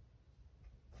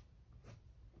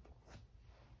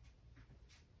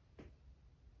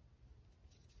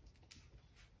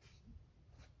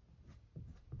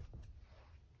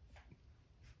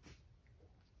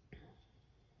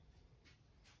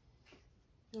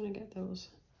 I'm going to get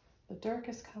the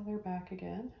darkest color back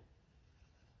again.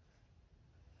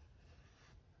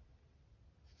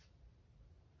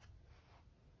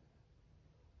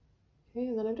 Okay,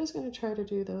 and then I'm just going to try to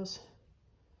do those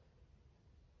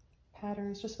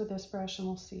patterns just with this brush, and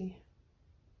we'll see.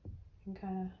 You can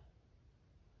kind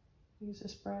of use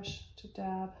this brush to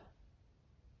dab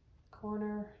the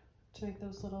corner to make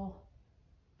those little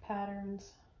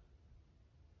patterns.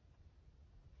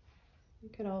 You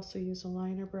could also use a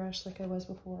liner brush like I was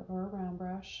before, or a round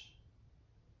brush.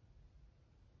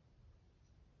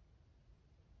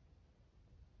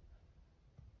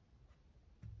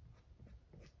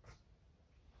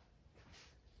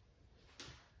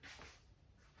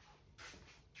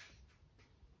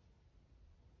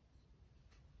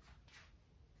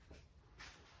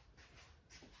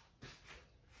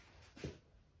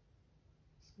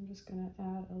 just going to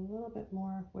add a little bit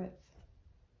more width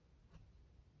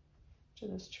to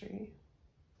this tree.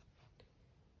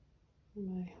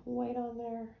 My white on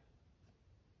there.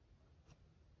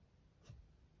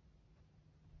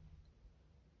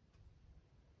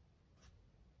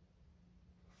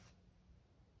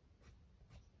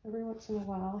 Every once in a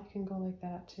while you can go like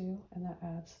that too, and that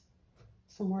adds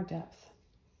some more depth.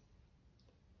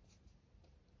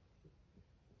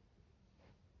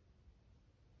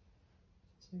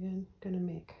 So again, I'm going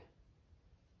to make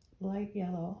light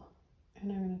yellow, and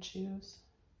I'm going to choose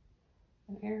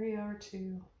an area or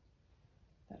two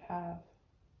that have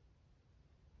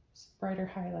some brighter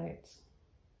highlights.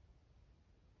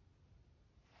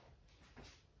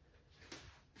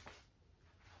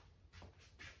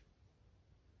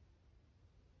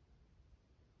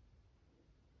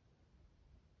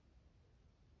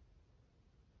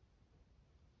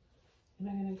 And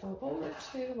I'm going to go over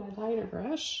to my liner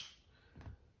brush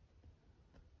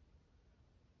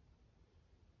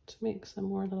to make some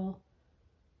more little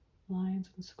lines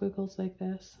and squiggles like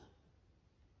this.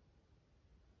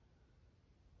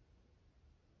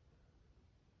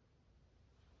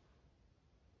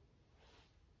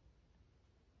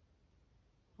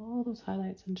 All those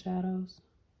highlights and shadows.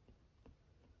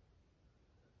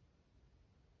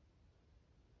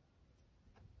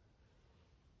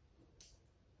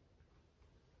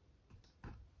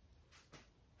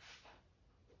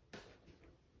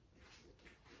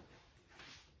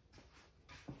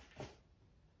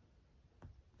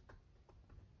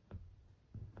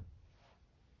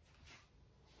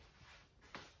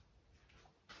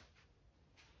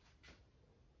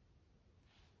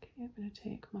 I'm going to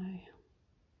take my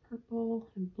purple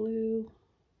and blue.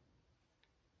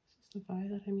 This is the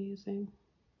violet I'm using.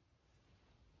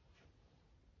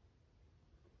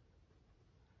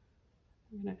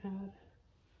 I'm going to add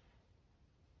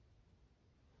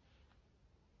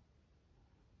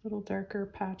little darker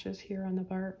patches here on the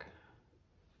bark,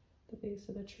 the base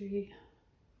of the tree.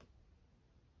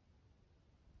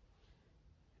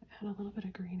 Add a little bit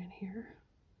of green in here.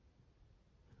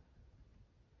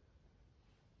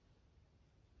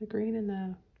 The green and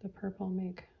the purple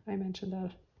make, I mentioned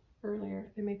that earlier,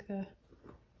 they make the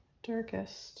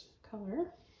darkest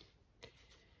color.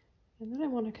 And then I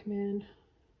want to come in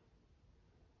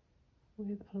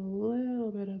with a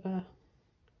little bit of a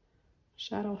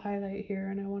shadow highlight here,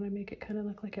 and I want to make it kind of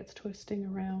look like it's twisting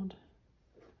around.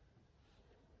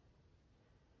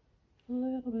 A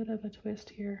little bit of a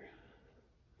twist here.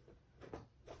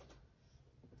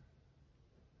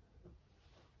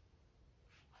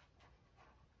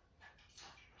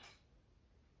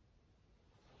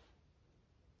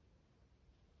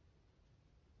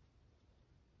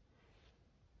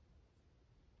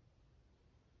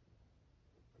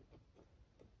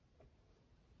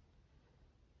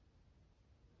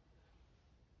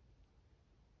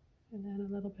 And then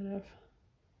a little bit of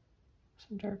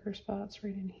some darker spots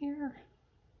right in here.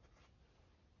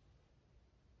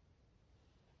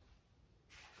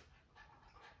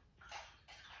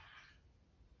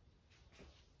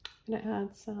 I'm going to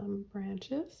add some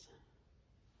branches.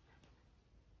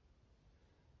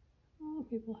 Oh,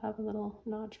 people have a little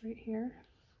notch right here.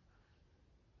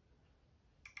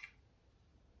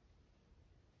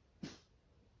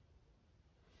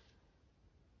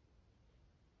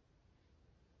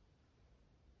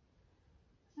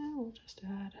 And we'll just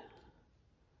add,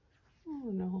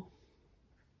 oh no,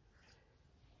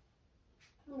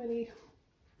 how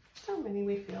many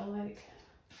we feel like.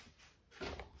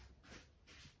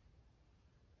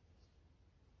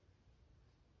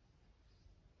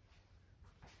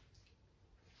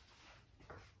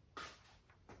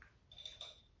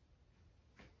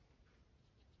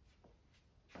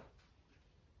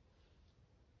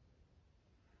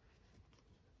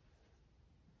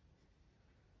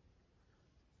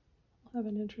 I'll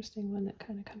have an interesting one that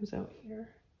kind of comes out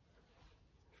here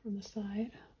from the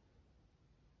side.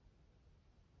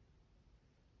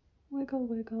 Wiggle,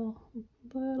 wiggle,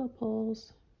 little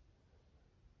pulls.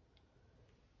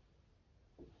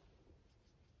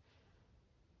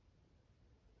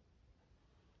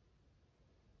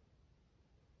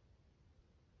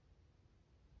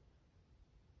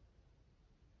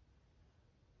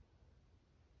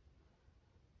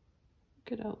 You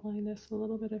could outline this a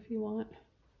little bit if you want.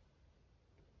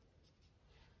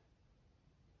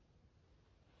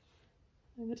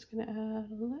 I'm just going to add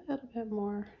a little bit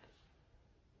more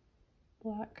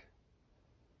black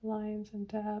lines and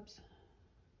tabs.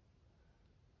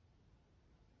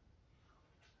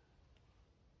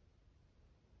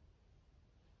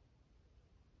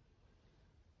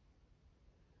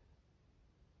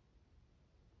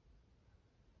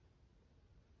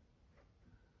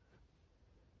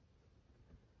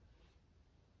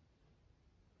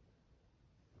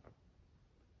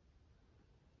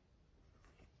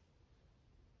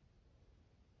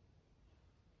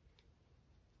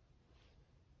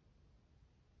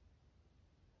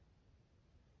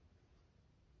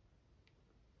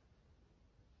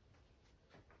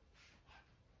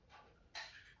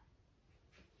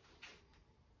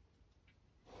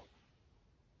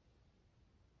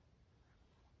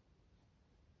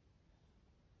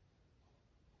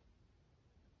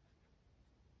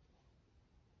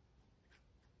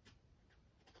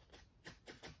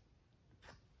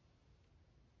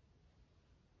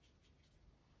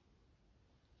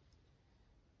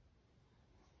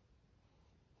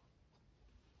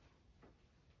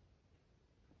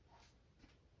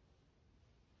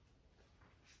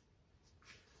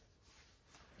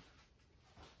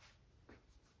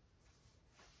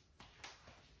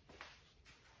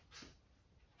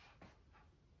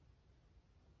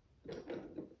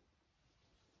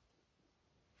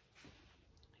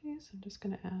 trees. I'm just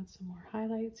going to add some more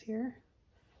highlights here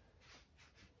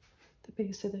at the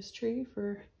base of this tree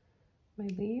for my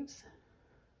leaves.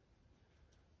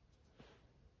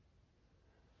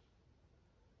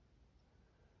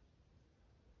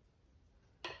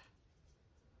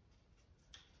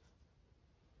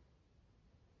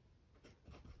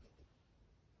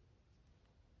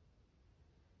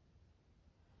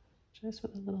 Just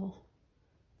with a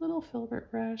little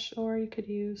filbert brush, or you could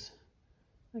use,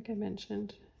 like I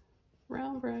mentioned,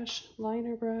 round brush,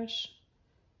 liner brush.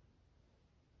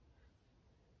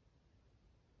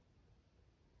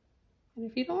 And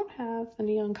if you don't have the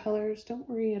neon colors, don't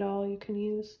worry at all. You can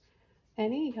use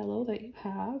any yellow that you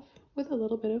have with a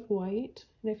little bit of white.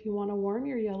 And if you want to warm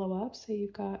your yellow up, say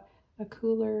you've got a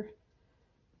cooler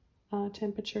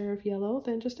temperature of yellow,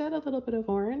 then just add a little bit of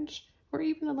orange or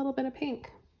even a little bit of pink.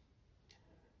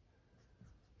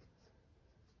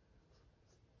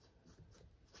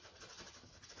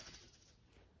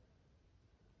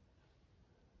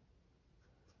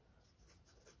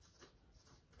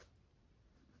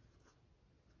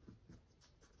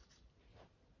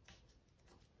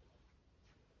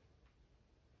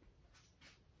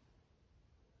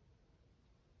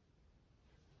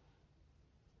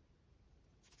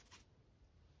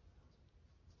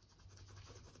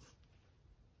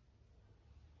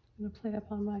 I'm going to play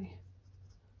up on my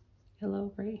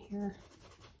yellow right here.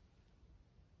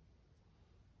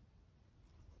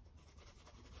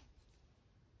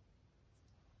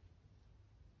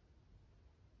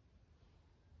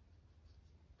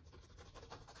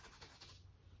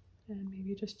 And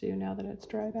maybe just do, now that it's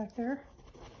dry back there,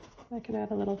 I can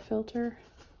add a little filter,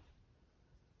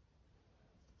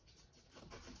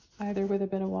 either with a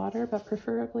bit of water, but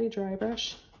preferably dry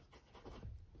brush.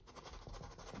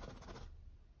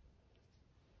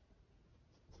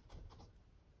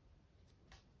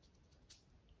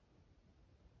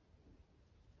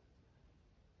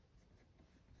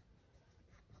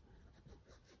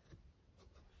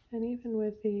 And even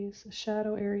with these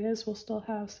shadow areas, we'll still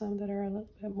have some that are a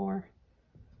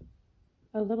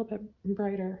little bit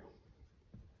brighter.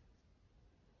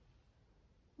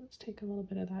 Let's take a little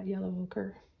bit of that yellow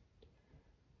ochre.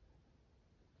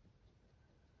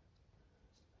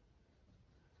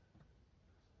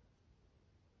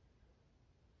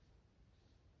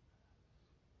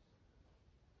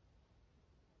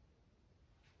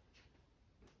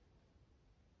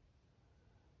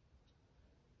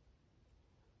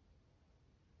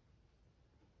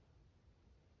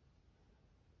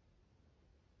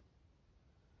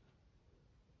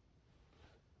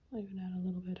 I'll even add a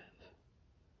little bit of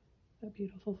that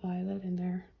beautiful violet in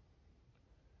there.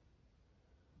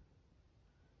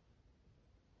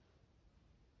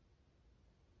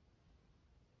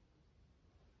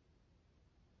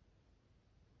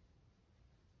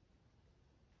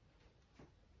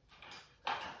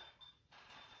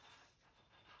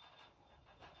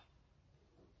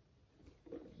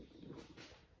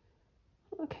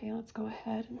 Okay, let's go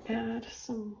ahead and add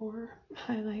some more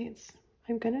highlights.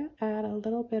 I'm going to add a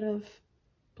little bit of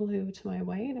blue to my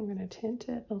white. I'm going to tint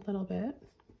it a little bit.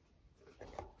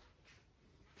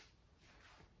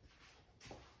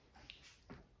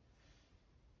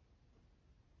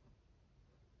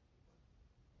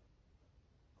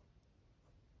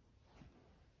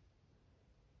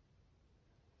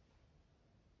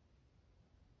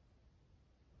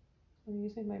 I'm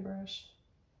using my brush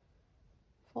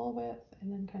full width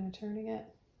and then kind of turning it.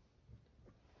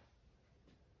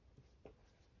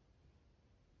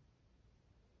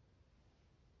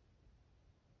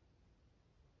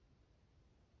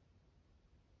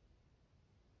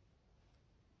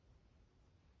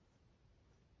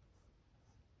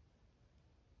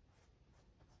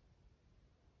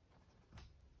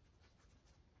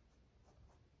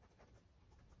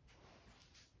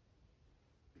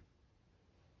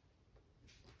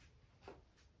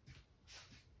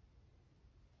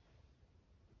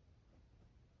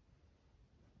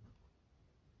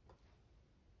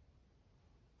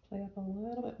 Play up a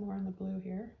little bit more on the blue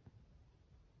here.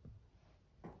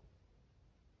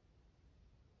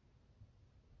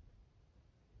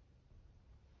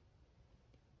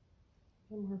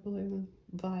 A little more blue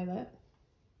and violet.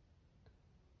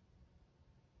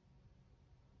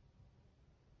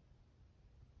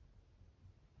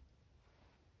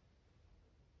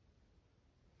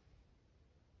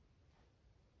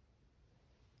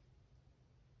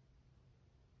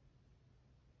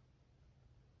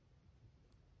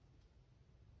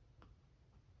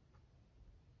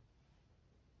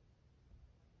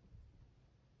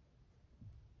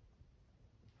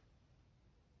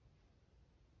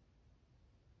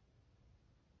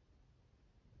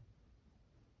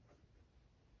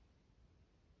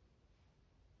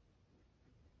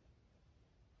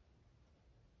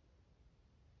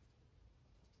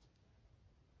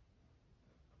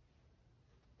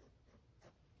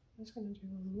 just going to do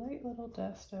a light little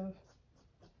dust of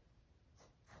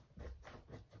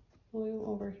blue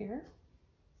over here.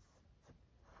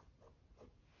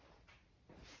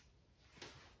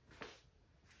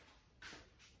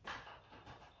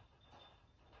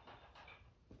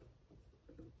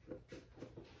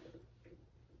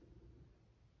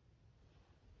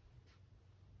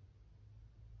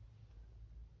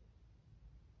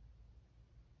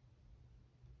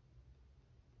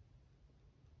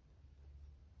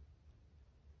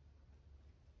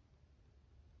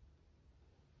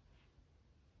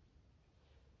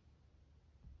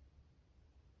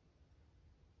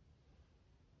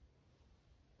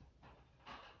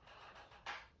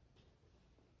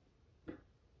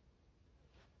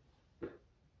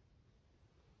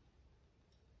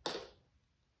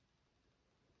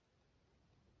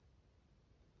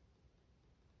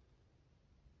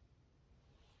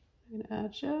 I'm going to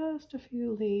add just a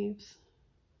few leaves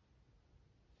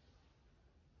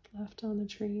left on the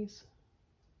trees,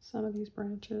 some of these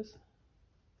branches.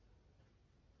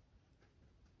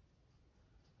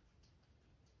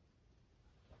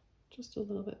 Just a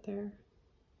little bit there.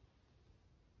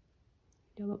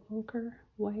 Yellow ochre,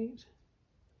 white,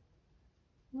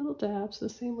 little dabs, the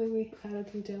same way we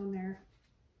added them down there.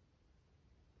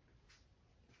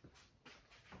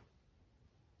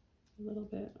 A little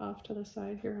bit off to the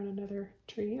side here on another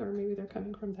tree, or maybe they're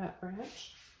coming from that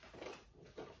branch.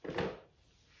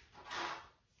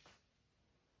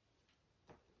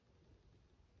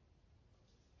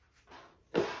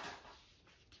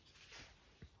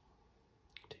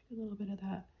 Take a little bit of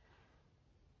that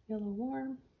yellow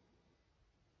warm.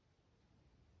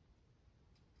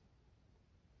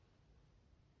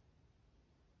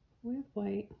 With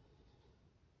white.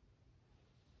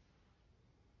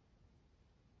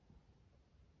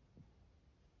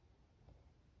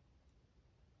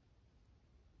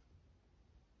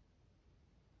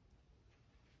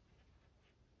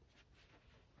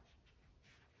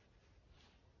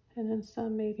 And then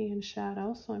some maybe in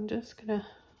shadow, so I'm just gonna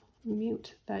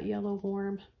mute that yellow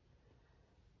warm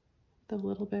with a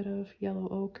little bit of yellow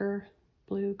ochre,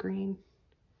 blue, green.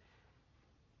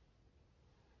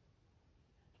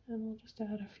 And we'll just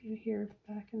add a few here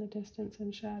back in the distance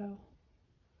in shadow.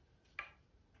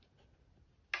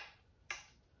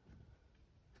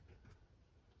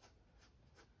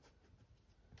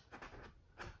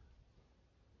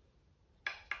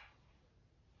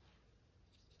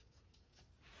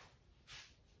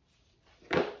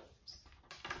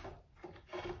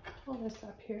 Pull this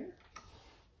up here,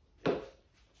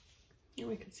 and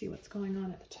we can see what's going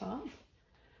on at the top.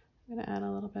 I'm going to add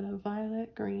a little bit of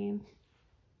violet, green,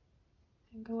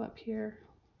 and go up here,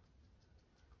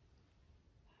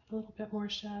 add a little bit more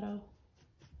shadow,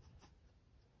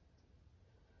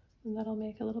 and that'll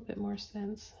make a little bit more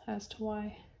sense as to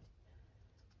why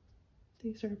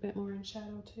these are a bit more in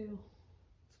shadow too.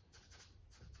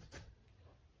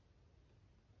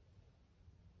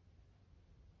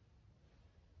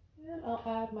 And I'll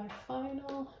add my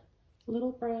final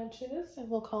little branches, and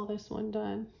we'll call this one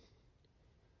done.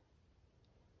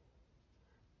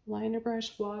 Liner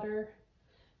brush, water,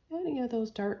 any of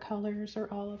those dark colors or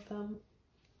all of them.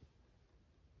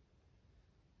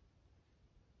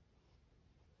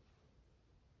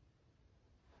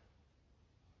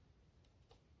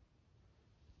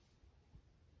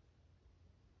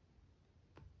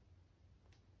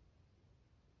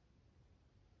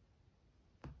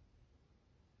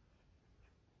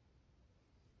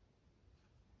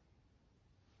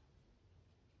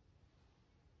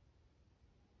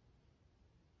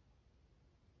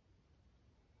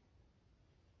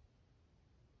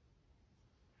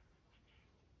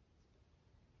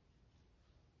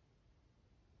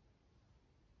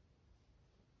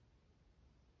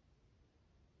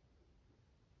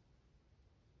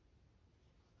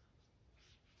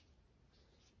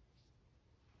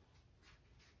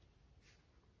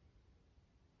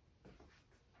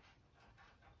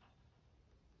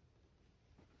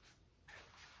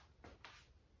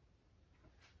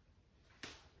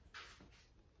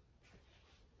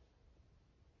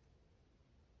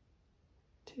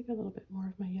 Take a little bit more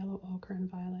of my yellow ochre and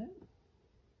violet.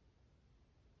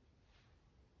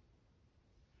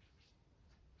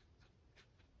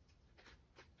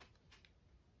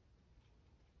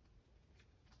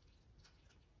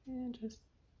 And just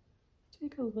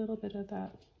take a little bit of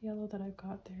that yellow that I've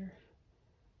got there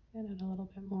and add a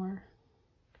little bit more.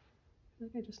 I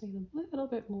think I just need a little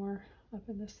bit more up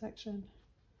in this section.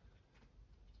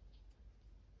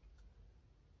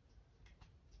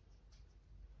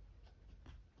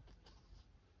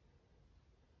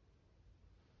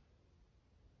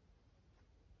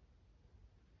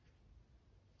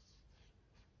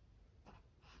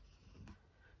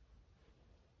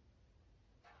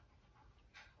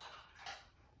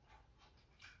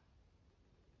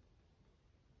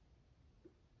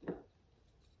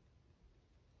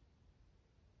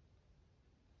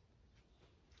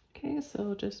 Okay,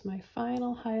 so just my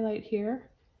final highlight here.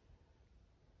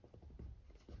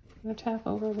 I'm going to tap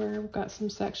over where we've got some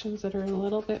sections that are a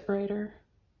little bit brighter.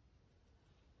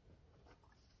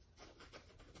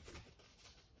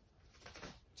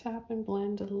 Tap and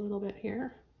blend it a little bit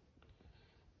here.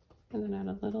 And then add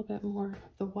a little bit more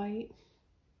of the white.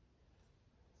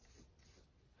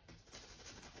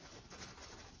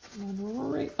 And then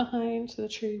right behind the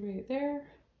tree right there.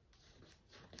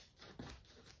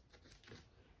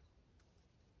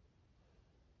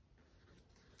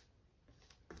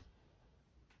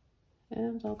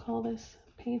 And I'll call this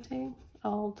painting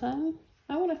all done.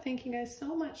 I want to thank you guys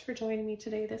so much for joining me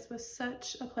today. This was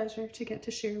such a pleasure to get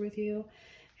to share with you.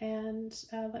 And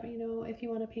let me know if you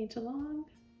want to paint along.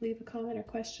 Leave a comment or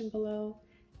question below.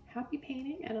 Happy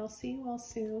painting, and I'll see you all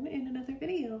soon in another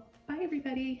video. Bye,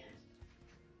 everybody.